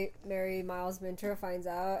 Mary Miles Minter finds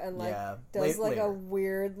out, and, like, does, like, later. a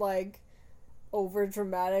weird, like, over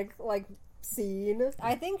dramatic, like, scene.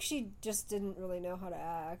 I think she just didn't really know how to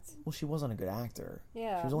act. Well, she wasn't a good actor.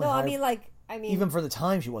 Yeah. She was only I mean, even for the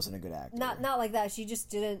time, she wasn't a good actor. Not like that. She just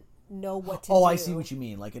didn't know what to do. Oh, I see what you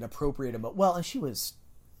mean. Like an appropriate emotion. Well, and she was,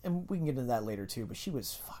 and we can get into that later too, but she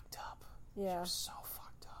was fucked up. Yeah. She was so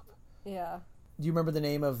fucked up. Yeah. Do you remember the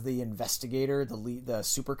name of the investigator, the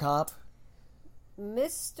super cop?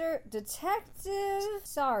 Mr. Detective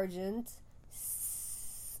Sergeant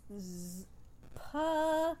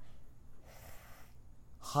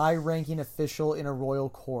High-ranking official in a royal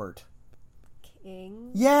court. King?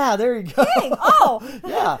 Yeah, there you go. King! Oh!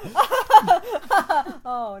 Yeah.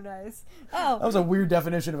 Oh, nice. Oh. That was a weird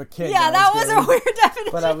definition of a king. Yeah, that was a weird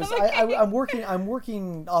definition. But I'm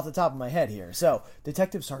working off the top of my head here. So,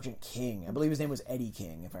 Detective Sergeant King. I believe his name was Eddie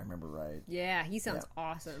King, if I remember right. Yeah, he sounds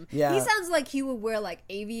awesome. Yeah. He sounds like he would wear, like,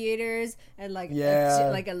 aviators and, like,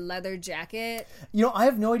 a leather jacket. You know, I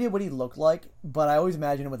have no idea what he looked like, but I always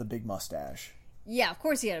imagine him with a big mustache. Yeah, of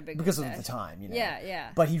course he had a big mustache. Because of the time, you know. Yeah.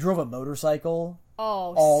 But he drove a motorcycle.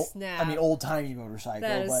 Oh, snap. I mean, old-timey motorcycle.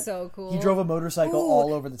 That is so cool. He drove a motorcycle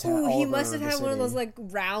all over the town. He must have had one of those, like,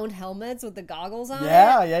 round helmets with the goggles on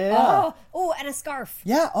Yeah. Oh, and a scarf.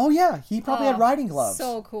 Yeah, yeah. He probably had riding gloves.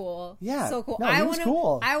 So cool. Yeah. So cool. No, he was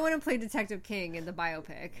cool. I want to play Detective King in the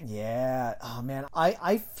biopic. Yeah. Oh, man.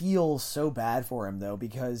 I feel so bad for him, though,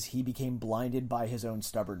 because he became blinded by his own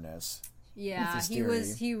stubbornness. Yeah, he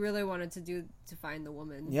really wanted to find the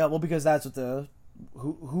woman. Yeah, well, because that's what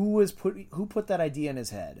who put that idea in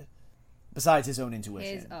his head, besides his own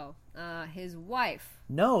intuition. His wife.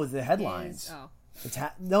 No, the headlines.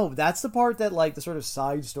 No, that's the part that, like, the sort of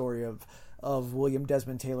side story of William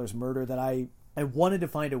Desmond Taylor's murder that I wanted to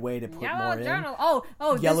find a way to put more in.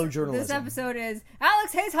 Yellow journalism. This episode is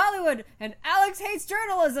Alex hates Hollywood and Alex hates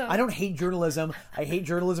journalism. I don't hate journalism. I hate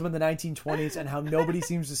journalism in the 1920s and how nobody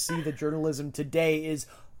seems to see that journalism today is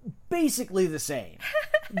basically the same.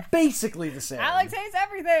 Basically the same. Alex hates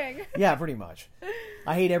everything. Yeah, pretty much.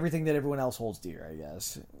 I hate everything that everyone else holds dear, I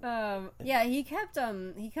guess. Yeah, he kept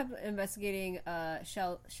investigating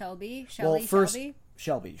Shelby. Charlotte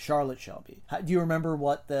Shelby. Do you remember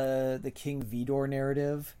what the King Vidor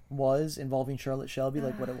narrative was involving Charlotte Shelby?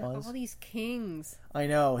 Like what it was? All these kings. I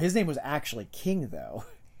know. His name was actually King, though.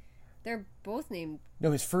 They're both named...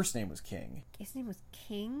 No, his first name was King. His name was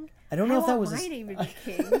King? I don't know if that was... my name to be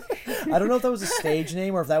King. I don't know if that was a stage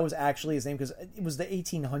name or if that was actually his name, because it was the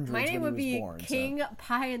 1800s my name when would he was be born. King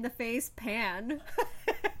Pie-in-the-Face Pan.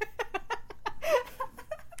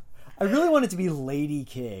 I really want it to be Lady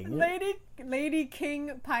King. Lady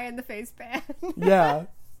King Pie-in-the-Face Pan. Yeah.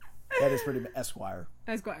 That is pretty... Esquire.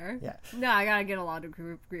 Yeah. No, I gotta get a law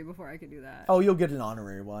degree before I can do that. Oh, you'll get an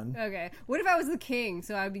honorary one. Okay. What if I was the king?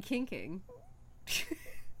 So I would be King.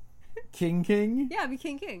 King? Yeah, I'd be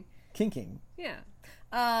King. King. Yeah.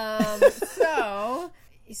 So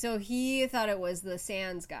So he thought it was the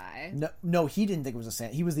Sands guy. No, he didn't think it was a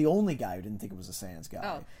Sands. He was the only guy who didn't think it was a Sands guy.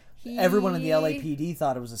 Oh, everyone in the LAPD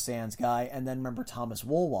thought it was a Sands guy, and then remember Thomas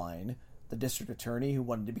Woolwine, the district attorney who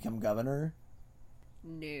wanted to become governor?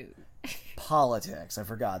 No. Politics. I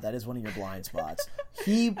forgot. That is one of your blind spots.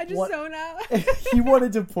 I just zone out. He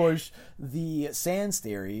wanted to push the Sands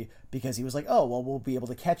theory because he was like, oh, well, we'll be able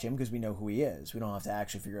to catch him because we know who he is. We don't have to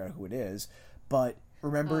actually figure out who it is. But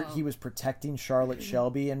remember, he was protecting Charlotte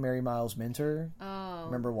Shelby and Mary Miles Minter? Oh.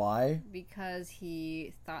 Remember why? Because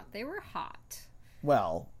he thought they were hot.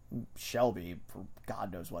 Well, Shelby, for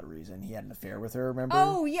God knows what reason, he had an affair with her, remember?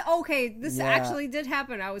 Oh, yeah, okay, this actually did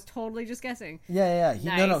happen. I was totally just guessing. Yeah.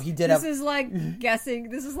 Nice. He did This is like guessing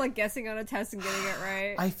on a test and getting it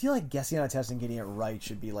right. I feel like guessing on a test and getting it right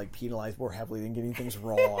should be, like, penalized more heavily than getting things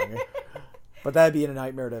wrong. But that'd be a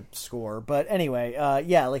nightmare to score. But anyway,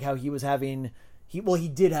 like how he was having... He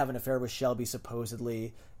did have an affair with Shelby,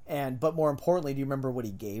 supposedly. But more importantly, do you remember what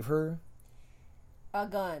he gave her? A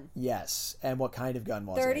gun. Yes. And what kind of gun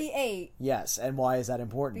was it? 38. Yes. And why is that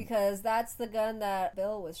important? Because that's the gun that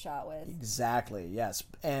Bill was shot with. Exactly, yes.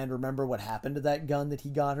 And remember what happened to that gun that he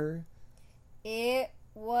got her? It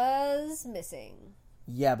was missing.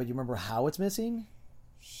 Yeah, but you remember how it's missing?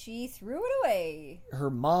 She threw it away. Her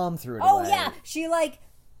mom threw it away. Oh, yeah. She,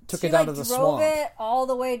 took it down to the swamp. Drove it all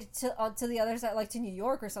the way to the other side, to New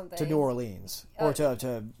York or something. To New Orleans. Or to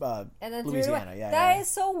and then Louisiana. Yeah, That is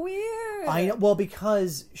so weird. I know. Well,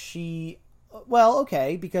 because she... Well,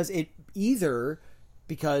 okay. Because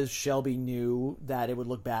Shelby knew that it would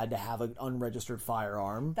look bad to have an unregistered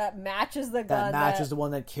firearm. That matches the gun. That matches the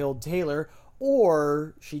one that killed Taylor.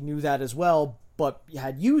 Or she knew that as well, but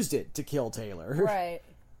had used it to kill Taylor. Right.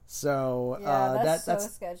 So that's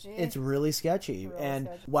that's sketchy. It's really sketchy.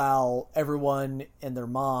 While everyone and their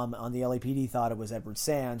mom on the LAPD thought it was Edward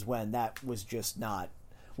Sands, when that was just not.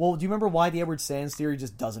 Well, do you remember why the Edward Sands theory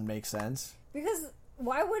just doesn't make sense? Because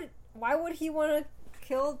why would he want to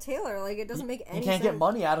kill Taylor? It doesn't make any sense. You can't get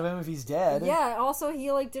money out of him if he's dead. Yeah. Also, he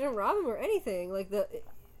didn't rob him or anything. It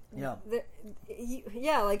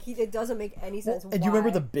doesn't make any sense. And do you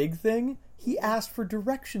remember the big thing? He asked for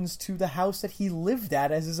directions to the house that he lived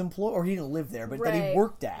at as his employee, or he didn't live there, but that he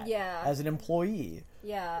worked at as an employee.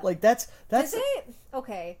 Yeah. That's.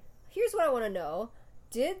 Okay, here's what I want to know.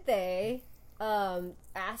 Did they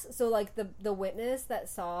ask? So the witness that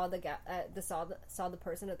saw saw the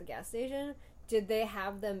person at the gas station. Did they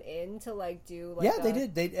have them in to do they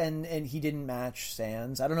did. And he didn't match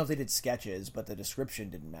Sands. I don't know if they did sketches, but the description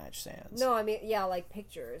didn't match Sands. No, I mean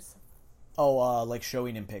pictures. Oh,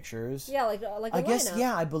 showing him pictures. Yeah, I guess.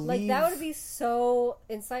 Yeah, I believe that would be so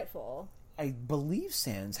insightful. I believe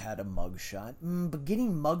Sands had a mugshot, but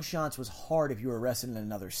getting mugshots was hard if you were arrested in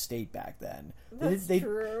another state back then. That's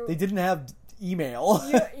true. They didn't have email.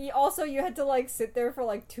 You had to sit there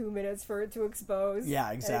for 2 minutes for it to expose.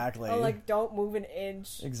 Yeah, exactly. Don't move an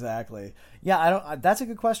inch. Exactly. Yeah, I don't. That's a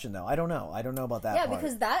good question though. I don't know about that. Yeah, part.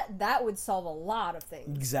 Because that would solve a lot of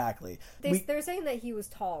things. Exactly. They're saying that he was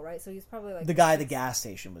tall, right? So he's probably the guy at the gas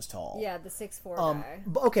station was tall. Yeah, the 6'4" guy.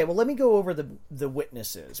 Okay, well, let me go over the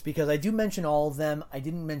witnesses because I do mention all of them. I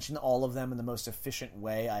didn't mention all of them in the most efficient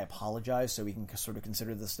way. I apologize. So we can sort of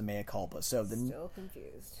consider this the mea culpa. So still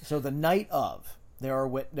confused. So the night of.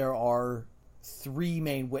 There are three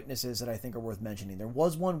main witnesses that I think are worth mentioning. There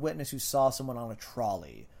was one witness who saw someone on a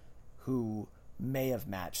trolley who may have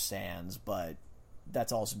matched Sands, but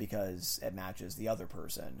that's also because it matches the other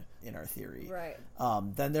person in our theory. Right.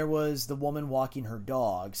 Then there was the woman walking her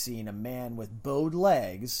dog, seeing a man with bowed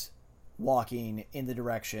legs walking in the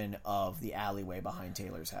direction of the alleyway behind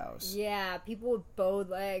Taylor's house. Yeah, people with bowed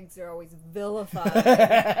legs are always vilified.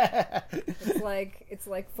 it's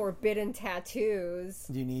like forbidden tattoos.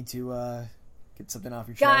 Do you need to get something off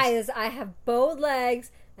your chest? Guys, I have bowed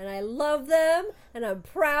legs, and I love them, and I'm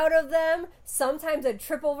proud of them. Sometimes I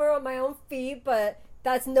trip over on my own feet, but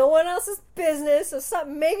that's no one else's business, so stop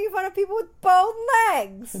making fun of people with bowed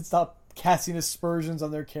legs. And stop casting aspersions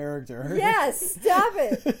on their character. Yes, stop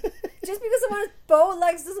it. Just because someone has bowed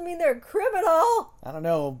legs doesn't mean they're a criminal. I don't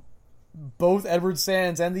know. Both Edward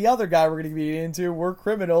Sands and the other guy we're going to be into were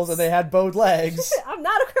criminals, and they had bowed legs. I'm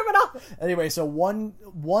not a criminal. Anyway, so one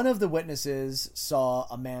of the witnesses saw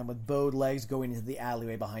a man with bowed legs going into the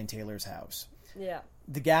alleyway behind Taylor's house. Yeah.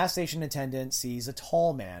 The gas station attendant sees a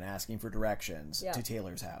tall man asking for directions to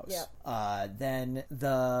Taylor's house. Then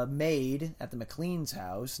the maid at the McLean's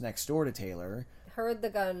house next door to Taylor heard the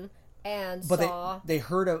gun and but saw. They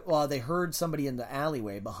heard somebody in the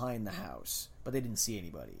alleyway behind the house, but they didn't see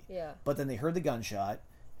anybody. Yeah. But then they heard the gunshot,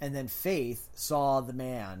 and then Faith saw the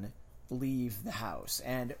man leave the house.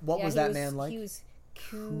 And what was that man like?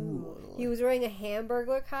 cool. He was wearing a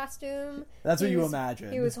Hamburglar costume. That's what you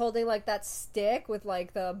imagine. He was holding like that stick with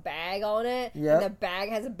like the bag on it. Yep. And the bag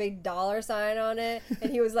has a big dollar sign on it.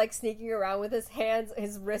 And he was like sneaking around with his hands,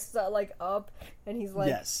 his wrists are like up, and he's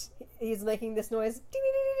like, he's making this noise.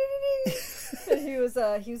 And he was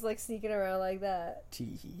like sneaking around like that.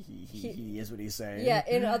 He is what he's saying. Yeah,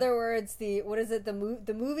 in other words, the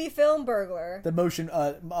movie film burglar. The motion,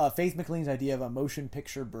 Faith McLean's idea of a motion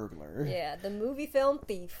picture burglar. Yeah, the movie film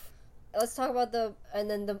thief. Let's talk about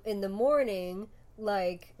in the morning,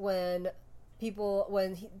 like when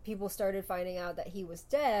people started finding out that he was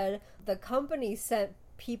dead, the company sent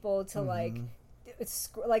people to like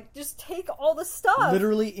just take all the stuff.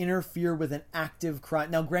 Literally interfere with an active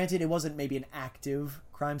crime. Now, granted, it wasn't maybe an active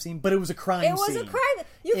crime scene, but it was a crime scene. It was a crime.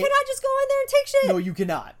 You cannot just go in there and take shit. No, you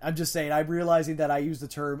cannot. I'm just saying, I'm realizing that I used the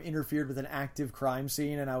term interfered with an active crime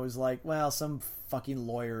scene, and I was like, well, some fucking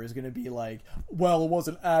lawyer is going to be like, well, it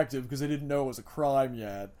wasn't active because they didn't know it was a crime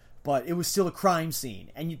yet. But it was still a crime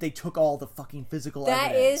scene, and they took all the fucking physical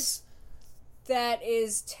evidence. That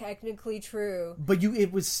is technically true. But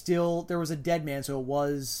it was still, there was a dead man, so it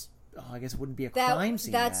was, I guess it wouldn't be a crime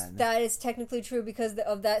scene then. That is technically true because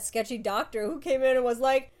of that sketchy doctor who came in and was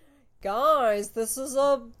like, guys, this is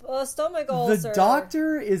a stomach ulcer. The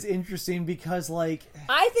doctor is interesting because, like...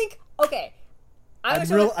 I think, okay...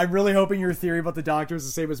 I'm really hoping your theory about the doctor is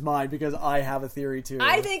the same as mine, because I have a theory too.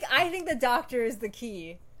 I think the doctor is the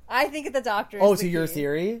key. I think the doctor is the key. Your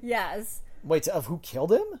theory? Yes. Wait, of who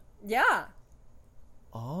killed him? Yeah.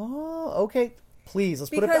 Oh, okay. Please,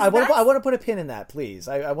 let's I want to put a pin in that, please.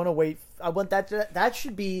 I want to wait. I want that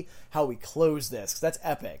should be how we close this, because that's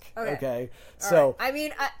epic. Okay? So, right. I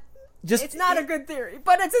mean, it's not a good theory,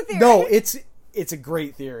 but it's a theory. No, it's a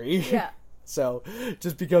great theory. Yeah. So,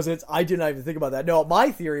 just because I didn't even think about that. No,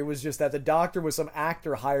 my theory was just that the doctor was some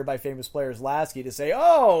actor hired by Famous Players Lasky to say,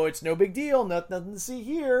 oh, it's no big deal, nothing to see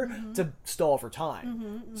here, to stall for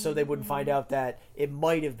time. So they wouldn't find out that it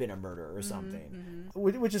might have been a murder or something,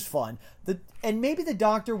 which is fun. And maybe the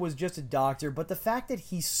doctor was just a doctor, but the fact that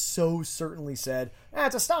he so certainly said,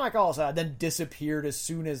 it's a stomach ulcer, then disappeared as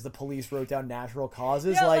soon as the police wrote down natural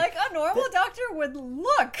causes. Yeah, like a normal doctor would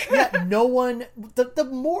look. Yeah, no one, the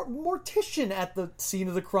mortician at the scene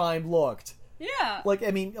of the crime looked. Yeah. Like, I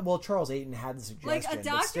mean, well, Charles Ayton had the suggestion, like a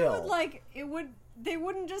doctor would they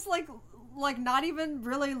wouldn't just like not even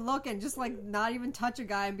really look and just like not even touch a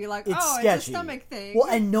guy and be like, it's sketchy. It's a stomach thing. Well,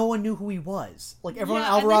 and no one knew who he was. Like everyone in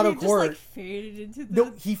Alvarado Court, just, like, faded into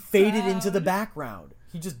the he faded into the background.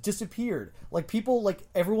 He just disappeared. Like people, like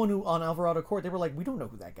everyone who on Alvarado Court, they were like, we don't know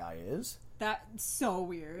who that guy is. That's so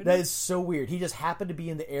weird. That is so weird. He just happened to be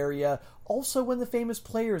in the area. Also, when the Famous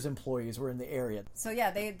Players employees were in the area. So yeah,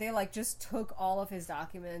 they like just took all of his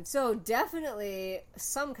documents. So definitely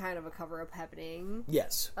some kind of a cover-up happening.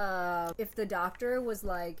 Yes. If the doctor was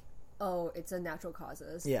like, oh, it's a natural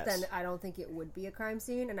causes, yes, then I don't think it would be a crime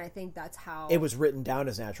scene, and I think that's how... It was written down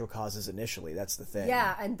as natural causes initially, that's the thing.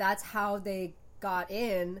 Yeah, and that's how they got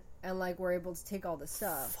in and like were able to take all the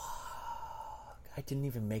stuff. I didn't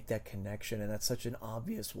even make that connection, and that's such an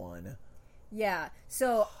obvious one. Yeah,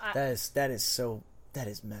 so... That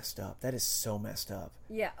is messed up. That is so messed up.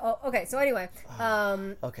 Yeah. Oh, okay, so anyway.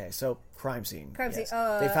 Okay, so crime scene. Crime scene.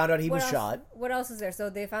 They found out he was shot. What else is there? So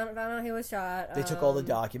they found out he was shot. They took all the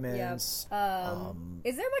documents. Yep.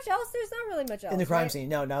 Is there much else? There's not really much else. In the crime scene.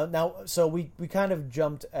 No, now, so we kind of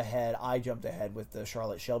jumped ahead. I jumped ahead with the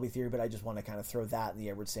Charlotte Shelby theory, but I just want to kind of throw that and the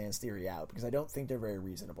Edward Sands theory out, because I don't think they're very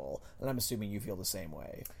reasonable, and I'm assuming you feel the same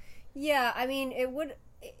way. Yeah, I mean,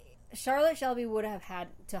 Charlotte Shelby would have had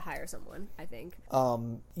to hire someone, I think.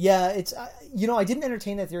 Yeah, it's, I didn't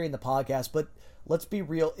entertain that theory in the podcast, but let's be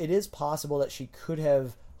real. It is possible that she could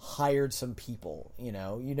have hired some people, you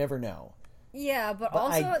never know. Yeah, but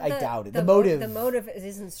also I doubt it. The motive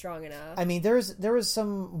isn't strong enough. I mean, there was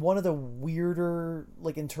one of the weirder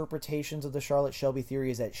like interpretations of the Charlotte Shelby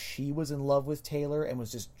theory is that she was in love with Taylor and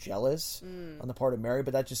was just jealous on the part of Mary,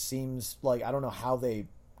 but that just seems like, I don't know how they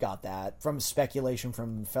got that from speculation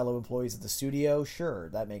from fellow employees at the studio. Sure,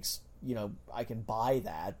 that makes, I can buy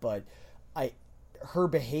that, but her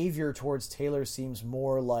behavior towards Taylor seems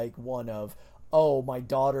more like one of, oh, my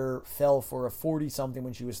daughter fell for a 40-something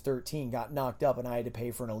when she was 13, got knocked up, and I had to pay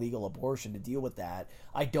for an illegal abortion to deal with that.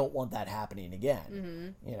 I don't want that happening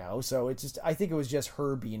again. So it's just, I think it was just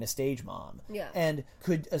her being a stage mom. Yeah. And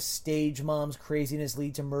could a stage mom's craziness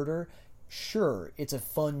lead to murder? Sure, it's a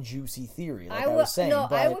fun, juicy theory, like I was saying. No,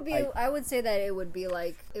 but I would say that it would be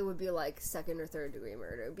like second or third degree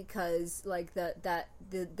murder, because like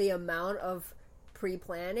the amount of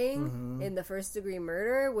pre-planning in the first degree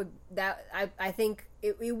murder, I think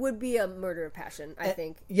it would be a murder of passion, I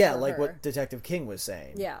think. Yeah, like what Detective King was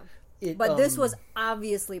saying. Yeah. But this was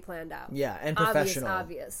obviously planned out. Yeah, and professional.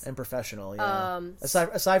 Obvious. And professional, yeah.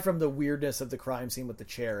 Aside from the weirdness of the crime scene with the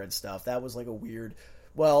chair and stuff, that was like a weird...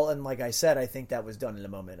 Well, and like I said, I think that was done in a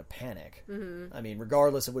moment of panic. Mm-hmm. I mean,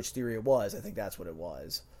 regardless of which theory it was, I think that's what it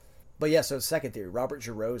was. But yeah, so second theory, Robert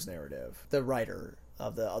Giroux's narrative. The writer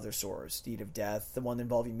of the other source, Deed of Death, the one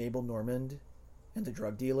involving Mabel Normand and the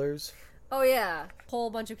drug dealers. Oh yeah. Whole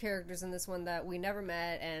bunch of characters in this one that we never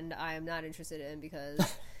met and I am not interested in because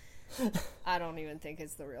I don't even think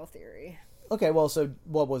it's the real theory. Okay, well, so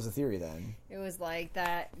what was the theory then? It was like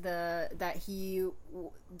that Dapper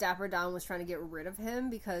Don was trying to get rid of him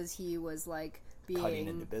because he was like being cutting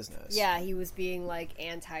into business. Yeah, he was being like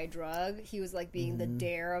anti-drug. He was like being the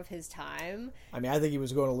dare of his time. I mean, I think he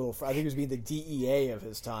was going a little. I think he was being the DEA of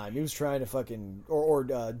his time. He was trying to fucking or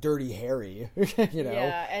Dirty Harry, you know.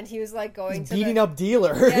 Yeah, and he was like going to beating up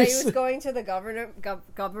dealers. Yeah, he was going to the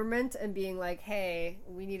government and being like, "Hey,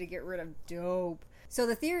 we need to get rid of dope." So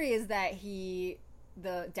the theory is that the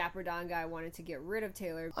Dapper Don guy wanted to get rid of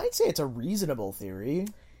Taylor. I'd say it's a reasonable theory.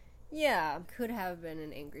 Yeah, could have been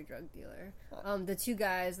an angry drug dealer. The two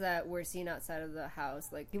guys that were seen outside of the house,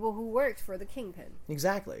 like people who worked for the Kingpin.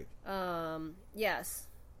 Exactly. Yes.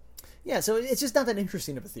 Yeah, so it's just not that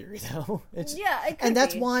interesting of a theory, though. It could and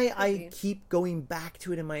that's be. why I keep going back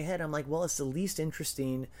to it in my head. I'm like, well, it's the least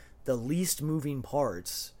interesting, the least moving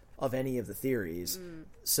parts of any of the theories.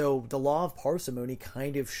 So the law of parsimony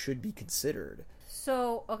kind of should be considered.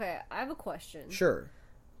 So, okay, I have a question. Sure.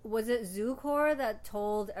 Was it Zukor that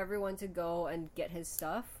told everyone to go and get his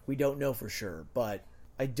stuff? We don't know for sure, but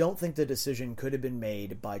I don't think the decision could have been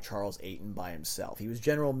made by Charles Ayton by himself. He was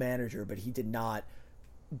general manager, but he did not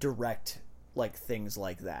direct like things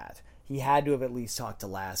like that. He had to have at least talked to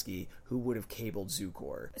Lasky, who would have cabled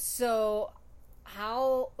Zukor. So,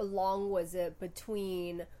 how long was it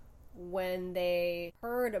between when they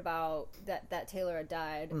heard about that Taylor had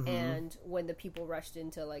died and when the people rushed in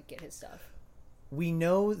to like get his stuff? We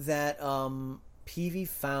know that Peavy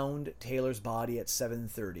found Taylor's body at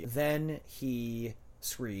 7:30. Then he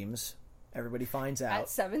screams. Everybody finds out at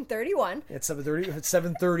 7:31. At 7:30. It's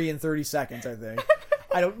 7:30 and 30 seconds, I think.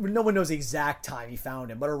 No one knows the exact time he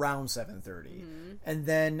found him, but around 7:30. And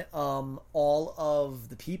then all of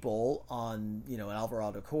the people on in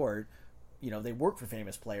Alvarado Court, they work for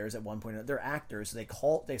famous players at one point. They're actors, so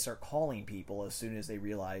they start calling people as soon as they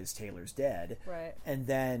realize Taylor's dead. Right. And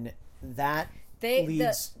then that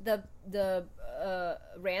leads... The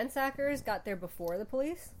ransackers got there before the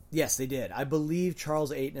police? Yes, they did. I believe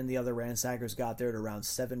Charles Ayton and the other ransackers got there at around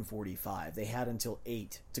 7:45. They had until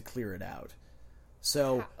 8 to clear it out.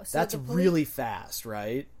 So that's really fast,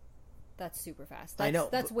 right? That's super fast. I know.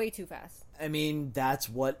 That's way too fast. I mean, that's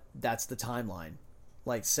the timeline.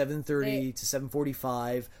 Like 7:30 to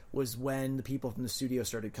 7:45 was when the people from the studio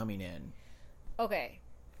started coming in. Okay.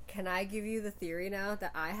 Can I give you the theory now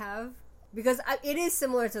that I have? Because it is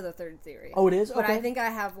similar to the third theory. Oh, it is? Okay. But I think I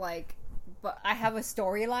have I have a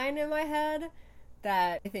storyline in my head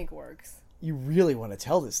that I think works. You really want to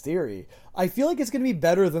tell this theory. I feel like it's going to be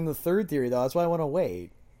better than the third theory, though. That's why I want to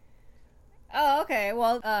wait. Oh, okay.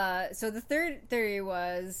 Well, so the third theory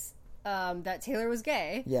was that Taylor was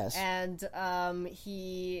gay. Yes. And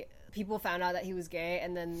people found out that he was gay,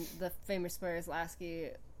 and then the famous players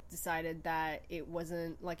Lasky decided that it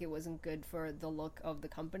wasn't good for the look of the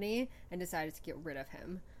company and decided to get rid of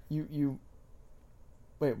him. You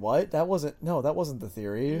wait, what? That wasn't the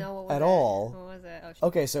theory at all. What was it?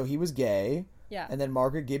 Okay, so he was gay. Yeah. And then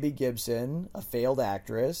Margaret Gibby Gibson, a failed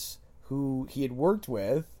actress who he had worked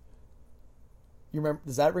with. You remember?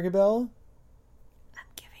 Does that ring a bell? I'm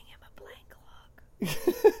giving him a blank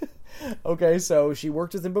look. Okay, so she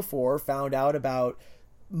worked with him before,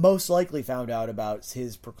 most likely found out about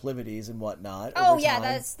his proclivities and whatnot. Oh yeah,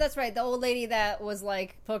 that's right. The old lady that was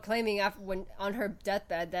proclaiming on her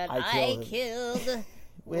deathbed that I killed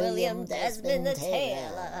William Desmond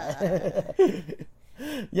Taylor.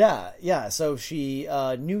 Yeah. So she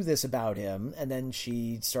knew this about him, and then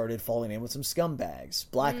she started falling in with some scumbags,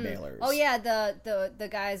 blackmailers. Oh yeah, the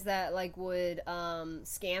guys that would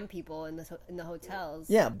scam people in the hotels.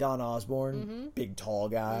 Yeah, Don Osborne, big tall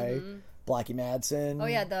guy. Blackie Madsen. Oh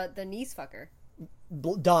yeah, the niece fucker.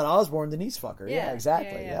 Don Osborne, the niece fucker. Yeah,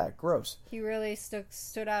 exactly. Yeah, gross. He really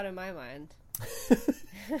stood out in my mind.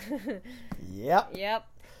 Yep.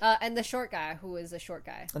 And the short guy, who is a short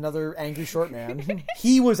guy. Another angry short man.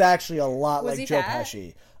 He was actually a lot like Joe fat?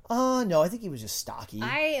 Pesci. No, I think he was just stocky.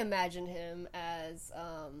 I imagine him as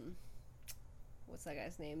what's that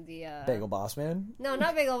guy's name? The Bagel Boss Man? No,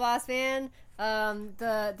 not Bagel Boss Man.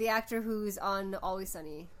 The actor who's on Always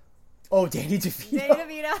Sunny. Oh, Danny DeVito.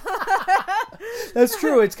 Danny DeVito. That's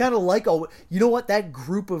true. It's kind of like, you know what? That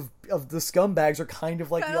group of the scumbags are kind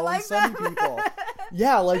of like the Always Sunny people.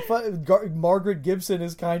 Yeah, like Margaret Gibson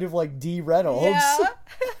is kind of like Dee Reynolds. Yeah.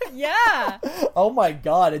 Yeah. Oh my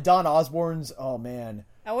god. And Don Osborne's, oh man.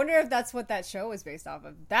 I wonder if that's what that show was based off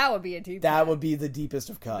of. That would be a deep cut. That would be the deepest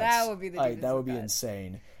of cuts. That would be the deepest That would be cuts.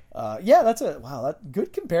 insane. Yeah, that's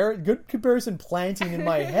good comparison planting in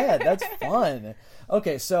my head. That's fun.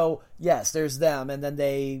 Okay, so yes, there's them, and then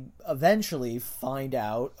they eventually find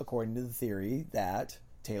out, according to the theory, that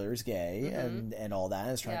Taylor's gay and all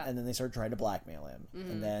that, and then they start trying to blackmail him,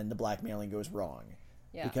 and then the blackmailing goes wrong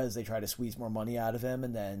because they try to squeeze more money out of him,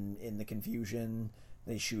 and then in the confusion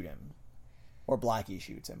they shoot him, or Blackie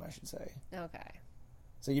shoots him, I should say. Okay.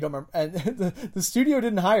 So you don't remember, and the studio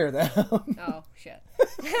didn't hire them. Oh shit.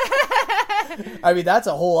 I mean, that's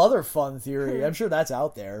a whole other fun theory. I'm sure that's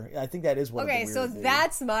out there. I think that is one. Okay, of the so theories.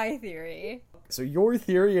 that's my theory. So your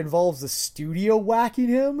theory involves the studio whacking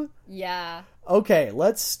him? Yeah. Okay,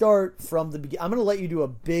 let's start from the beginning. I'm going to let you do a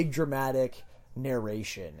big dramatic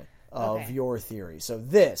narration of your theory. So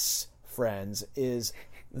this, friends, is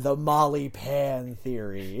the Molly Pan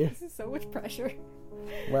theory. This is so much pressure.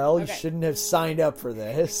 Well, you shouldn't have signed up for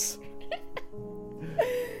this.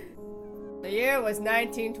 The year was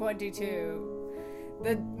 1922.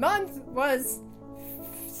 The month was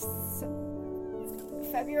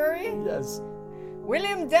February? Yes.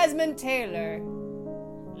 William Desmond Taylor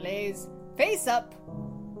lays face up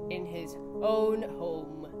in his own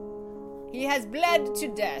home. He has bled to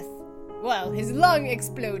death. Well, his lung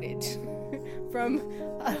exploded from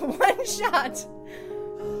one shot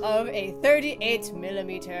of a 38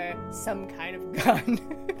 millimeter some kind of gun.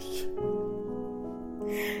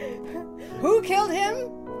 Who killed him?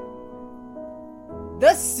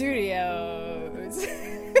 The studios.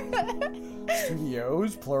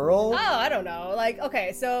 Studios, plural? Oh, I don't know. Like,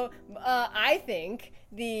 okay, so I think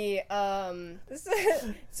the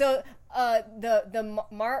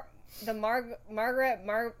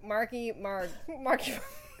Marky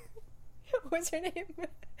what's her name?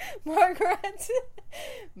 Marge.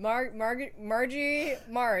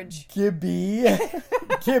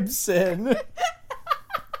 Gibson.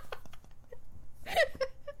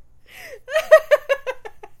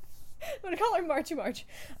 I'm gonna call her Marge.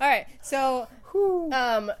 All right, so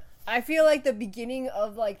I feel like the beginning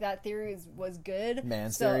of like that theory was good.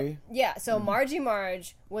 Man's theory. Yeah, so Marge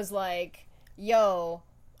was like, "Yo,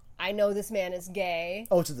 I know this man is gay."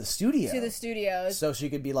 Oh, to the studio. To the studios. So she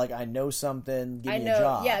could be like, "I know something. Give me a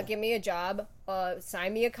job." Yeah, give me a job.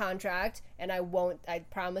 Sign me a contract, and I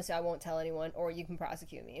promise I won't tell anyone, or you can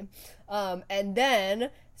prosecute me. And then,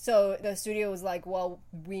 so the studio was like, well,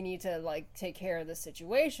 we need to like take care of this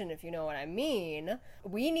situation, if you know what I mean.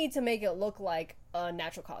 We need to make it look like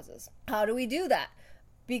natural causes. How do we do that?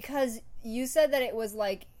 Because you said that it was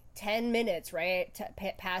like 10 minutes, right?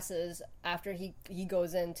 Passes after he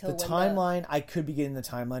goes in till the timeline. I could be getting the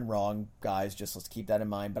timeline wrong, guys. Just let's keep that in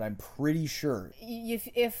mind. But I'm pretty sure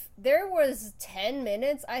if there was 10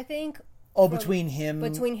 minutes, I think. Oh, between him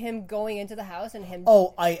going into the house and him.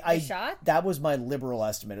 Oh, I shot. That was my liberal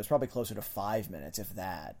estimate. It was probably closer to 5 minutes, if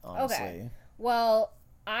that. Honestly. Okay. Well,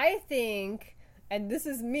 I think, and this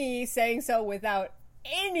is me saying so without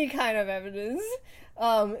any kind of evidence,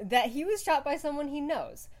 that he was shot by someone he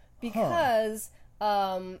knows. Because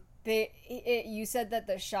you said that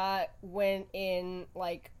the shot went in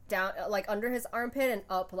like down, like under his armpit and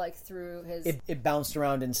up like through his. It bounced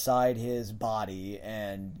around inside his body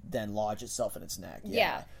and then lodged itself in its neck.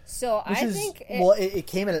 Yeah. So I think it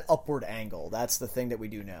came at an upward angle. That's the thing that we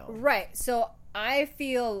do know. Right. So I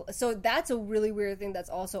feel that's a really weird thing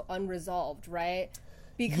that's also unresolved, right?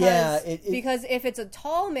 Because if it's a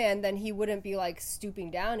tall man, then he wouldn't be like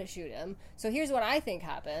stooping down to shoot him. So here's what I think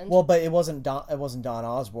happened. Well, but it wasn't Don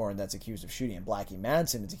Osborne that's accused of shooting him. Blackie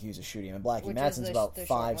Madsen is accused of shooting him, and Blackie Madsen's about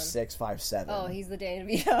 5'6", 5'7". Oh, he's the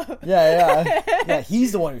Danny DeVito. Yeah.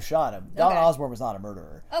 He's the one who shot him. Don Osborne was not a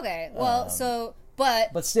murderer. Okay, well,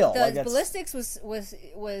 but still, the ballistics was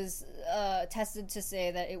tested to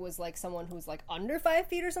say that it was like someone who's like under 5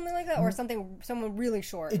 feet or something like that, or someone really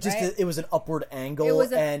short. It was an upward angle,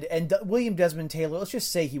 and William Desmond Taylor. Let's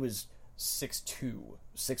just say he was 6'2",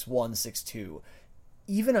 6'1", 6'2".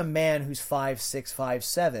 Even a man who's 5'6",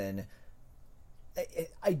 5'7",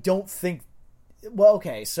 I don't think. Well,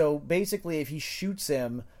 okay, so basically, if he shoots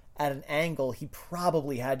him at an angle, he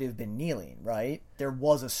probably had to have been kneeling, right? There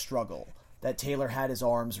was a struggle. that Taylor had his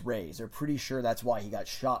arms raised. They're pretty sure that's why he got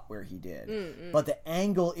shot where he did. But the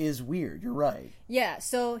angle is weird. You're right. Yeah,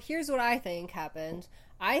 so here's what I think happened.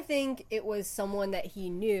 I think it was someone that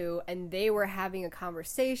he knew, and they were having a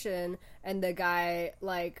conversation, and the guy,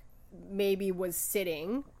 like, maybe was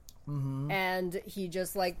sitting, and he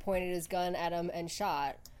just, like, pointed his gun at him and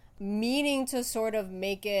shot, meaning to sort of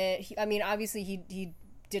make it... I mean, obviously, he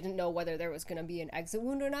didn't know whether there was going to be an exit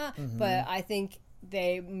wound or not, but I think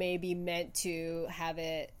they maybe meant to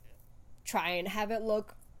try and have it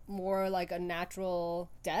look more like a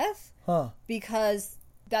natural death, because...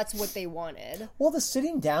 that's what they wanted. Well, the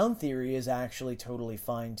sitting down theory is actually totally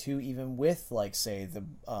fine too, even with, like, say, the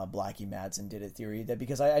Blackie Madsen did it theory, that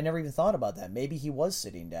because I never even thought about that. Maybe he was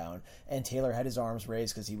sitting down and Taylor had his arms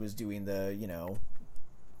raised because he was doing the, you know,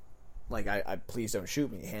 like, I please don't shoot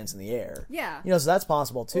me, hands in the air. Yeah. You know, so that's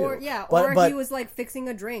possible too. Or he was, like, fixing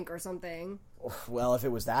a drink or something. Well, if it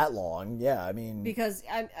was that long, yeah, I mean... Because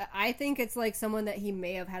I think it's, like, someone that he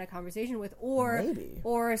may have had a conversation with, maybe.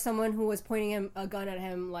 Or someone who was pointing a gun at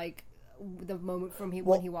him, like, the moment when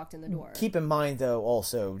he walked in the door. Keep in mind, though,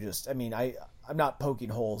 also, just, I mean, I'm not poking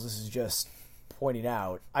holes, this is just pointing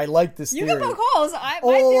out. I like this theory. You can poke holes!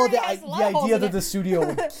 The idea that the studio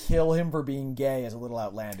would kill him for being gay is a little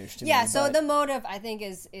outlandish to me. Yeah, so the motive, I think,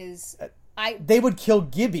 is they would kill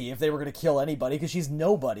Gibby if they were going to kill anybody because she's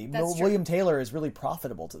nobody. William Taylor is really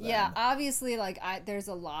profitable to them. Yeah, obviously, like, there's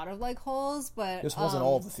a lot of, like, holes, but this wasn't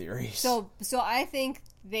all the theories. So I think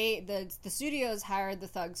the studios hired the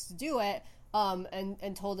thugs to do it,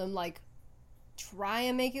 and told them, like, try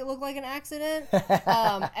and make it look like an accident,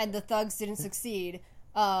 and the thugs didn't succeed.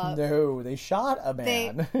 No, they shot a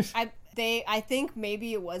man. I think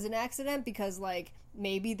maybe it was an accident because, like,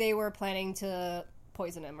 maybe they were planning to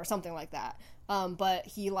poison him or something like that, but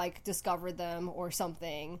he, like, discovered them or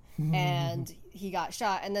something and he got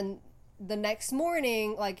shot, and then the next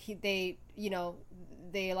morning, like, they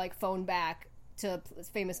like phoned back to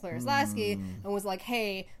famous players Lasky and was like,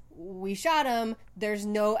 hey, we shot him, there's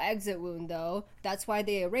no exit wound though, that's why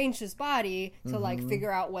they arranged his body to like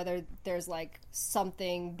figure out whether there's like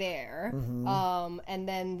something there. And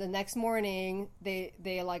then the next morning they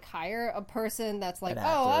like hire a person that's like,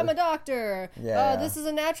 I'm a doctor, this is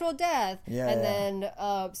a natural death, and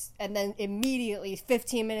then immediately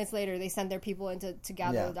 15 minutes later they send their people in to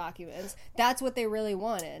gather the documents. That's what they really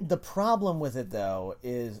wanted. The problem with it though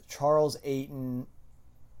is Charles Ayton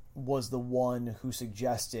was the one who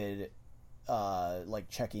suggested like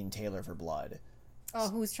checking Taylor for blood. Oh,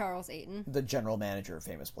 who's Charles Ayton? The general manager of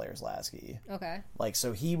Famous Players Lasky. Okay. Like,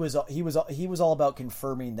 so he was all about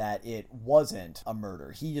confirming that it wasn't a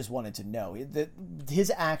murder. He just wanted to know.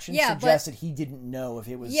 His actions suggested he didn't know if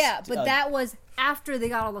it was. Yeah, but that was after they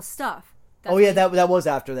got all the stuff. That was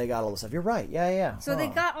after they got all the stuff. You're right. Yeah. So they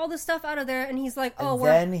got all the stuff out of there, and he's like, "Oh,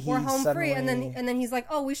 we're home free." And then he's like,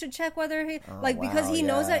 "Oh, we should check whether he because he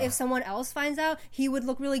knows that if someone else finds out, he would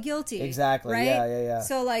look really guilty." Exactly. Right? Yeah.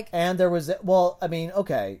 So like, and there was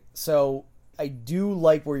okay. So I do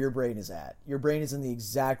like where your brain is at. Your brain is in the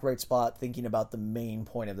exact right spot, thinking about the main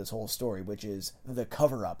point of this whole story, which is the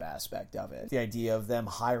cover-up aspect of it. The idea of them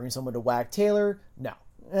hiring someone to whack Taylor. No.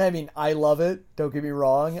 I mean, I love it. Don't get me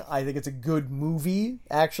wrong. I think it's a good movie,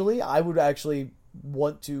 actually. I would actually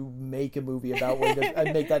want to make a movie about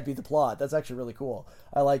and make that be the plot. That's actually really cool.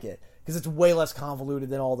 I like it. Because it's way less convoluted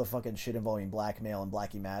than all the fucking shit involving blackmail and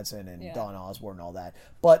Blackie Madsen and Don Osborne and all that.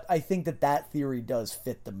 But I think that theory does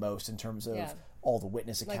fit the most in terms of all the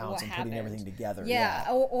witness accounts and putting everything together. Yeah.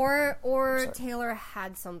 Or Taylor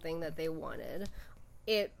had something that they wanted.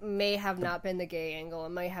 It may have not been the gay angle. It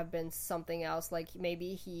might have been something else. Like,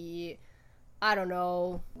 maybe he... I don't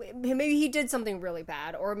know. Maybe he did something really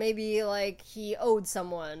bad. Or maybe, like, he owed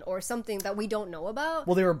someone. Or something that we don't know about.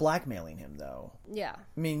 Well, they were blackmailing him, though. Yeah.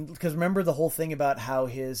 I mean, because remember the whole thing about how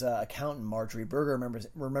his accountant, Marjorie Berger,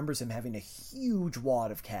 remembers him having a huge wad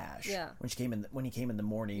of cash. Yeah. When he came in the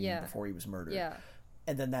morning before he was murdered. Yeah.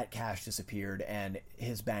 And then that cash disappeared, and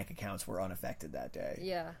his bank accounts were unaffected that day.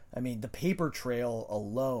 Yeah. I mean, the paper trail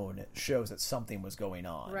alone shows that something was going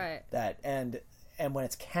on. Right. And when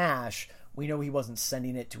it's cash, we know he wasn't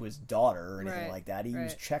sending it to his daughter or anything like that. He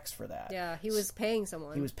used checks for that. Yeah, he was paying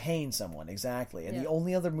someone. He was paying someone, exactly. And the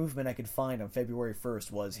only other movement I could find on February 1st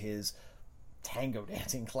was his tango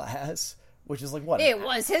dancing class. Which is like what? It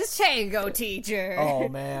was his tango teacher. Oh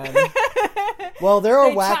man. Well, there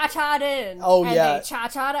are cha-cha'd in. Oh and yeah. They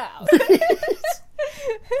cha-cha'd out.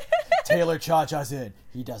 Taylor cha-chas in.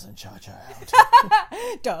 He doesn't cha-cha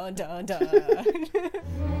out. Dun dun dun.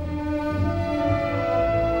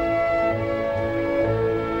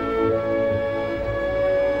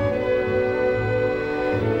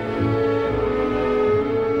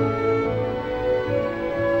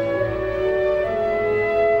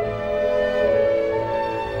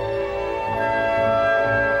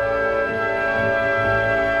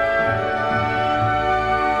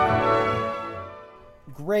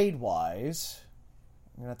 grade-wise,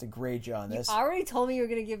 I'm going to have to grade you on this. You already told me you were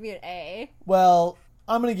going to give me an A. Well,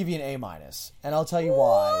 I'm going to give you an A-, and I'll tell you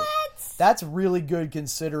why. What? That's really good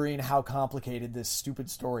considering how complicated this stupid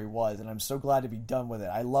story was, and I'm so glad to be done with it.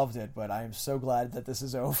 I loved it, but I am so glad that this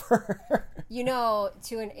is over. You know,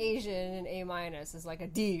 to an Asian, an A- is like a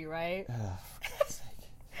D, right? For God's sake.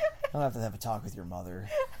 I'll have to have a talk with your mother.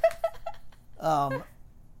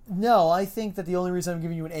 No, I think that the only reason I'm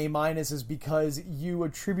giving you an A- is because you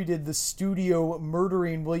attributed the studio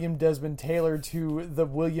murdering William Desmond Taylor to the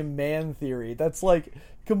William Mann theory. That's like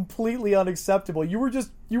completely unacceptable. You were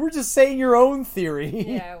just saying your own theory.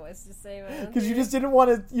 Yeah, I was just saying my own because you just didn't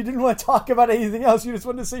want to talk about anything else. You just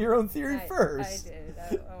wanted to say your own theory first. I did.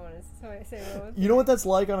 I wanted to say my own theory. You know what that's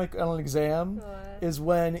like on an exam? What? Is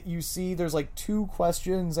when you see there's like 2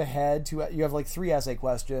 questions ahead. You have like 3 essay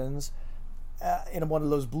questions. In one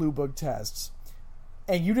of those blue book tests,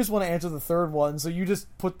 and you just want to answer the third one, so you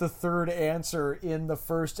just put the third answer in the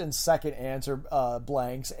first and second answer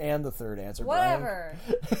blanks and the third answer whatever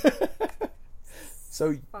blank.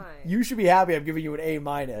 So fine. You should be happy I'm giving you an A-.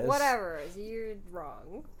 Whatever, you're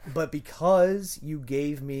wrong. But because you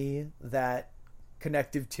gave me that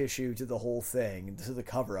connective tissue to the whole thing, to the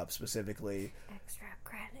cover-up specifically, extra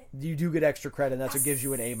credit. You do get extra credit, and that's what gives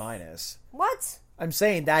you an A-. What? I'm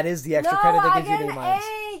saying that is the extra credit that gives you an A-.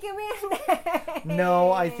 A. Give me an A.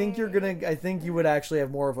 No, I think you would actually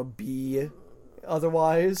have more of a B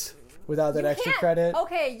otherwise without that extra credit.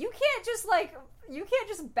 Okay, you can't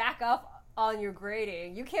just back up on your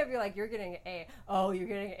grading. You can't be like, you're getting an A. Oh, you're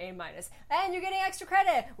getting an A-, and you're getting extra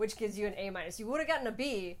credit, which gives you an A-. You would have gotten a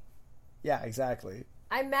B. Yeah, exactly.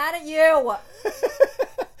 I'm mad at you.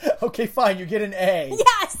 Okay, fine. You get an A.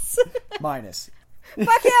 Yes. Minus.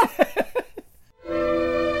 Fuck you.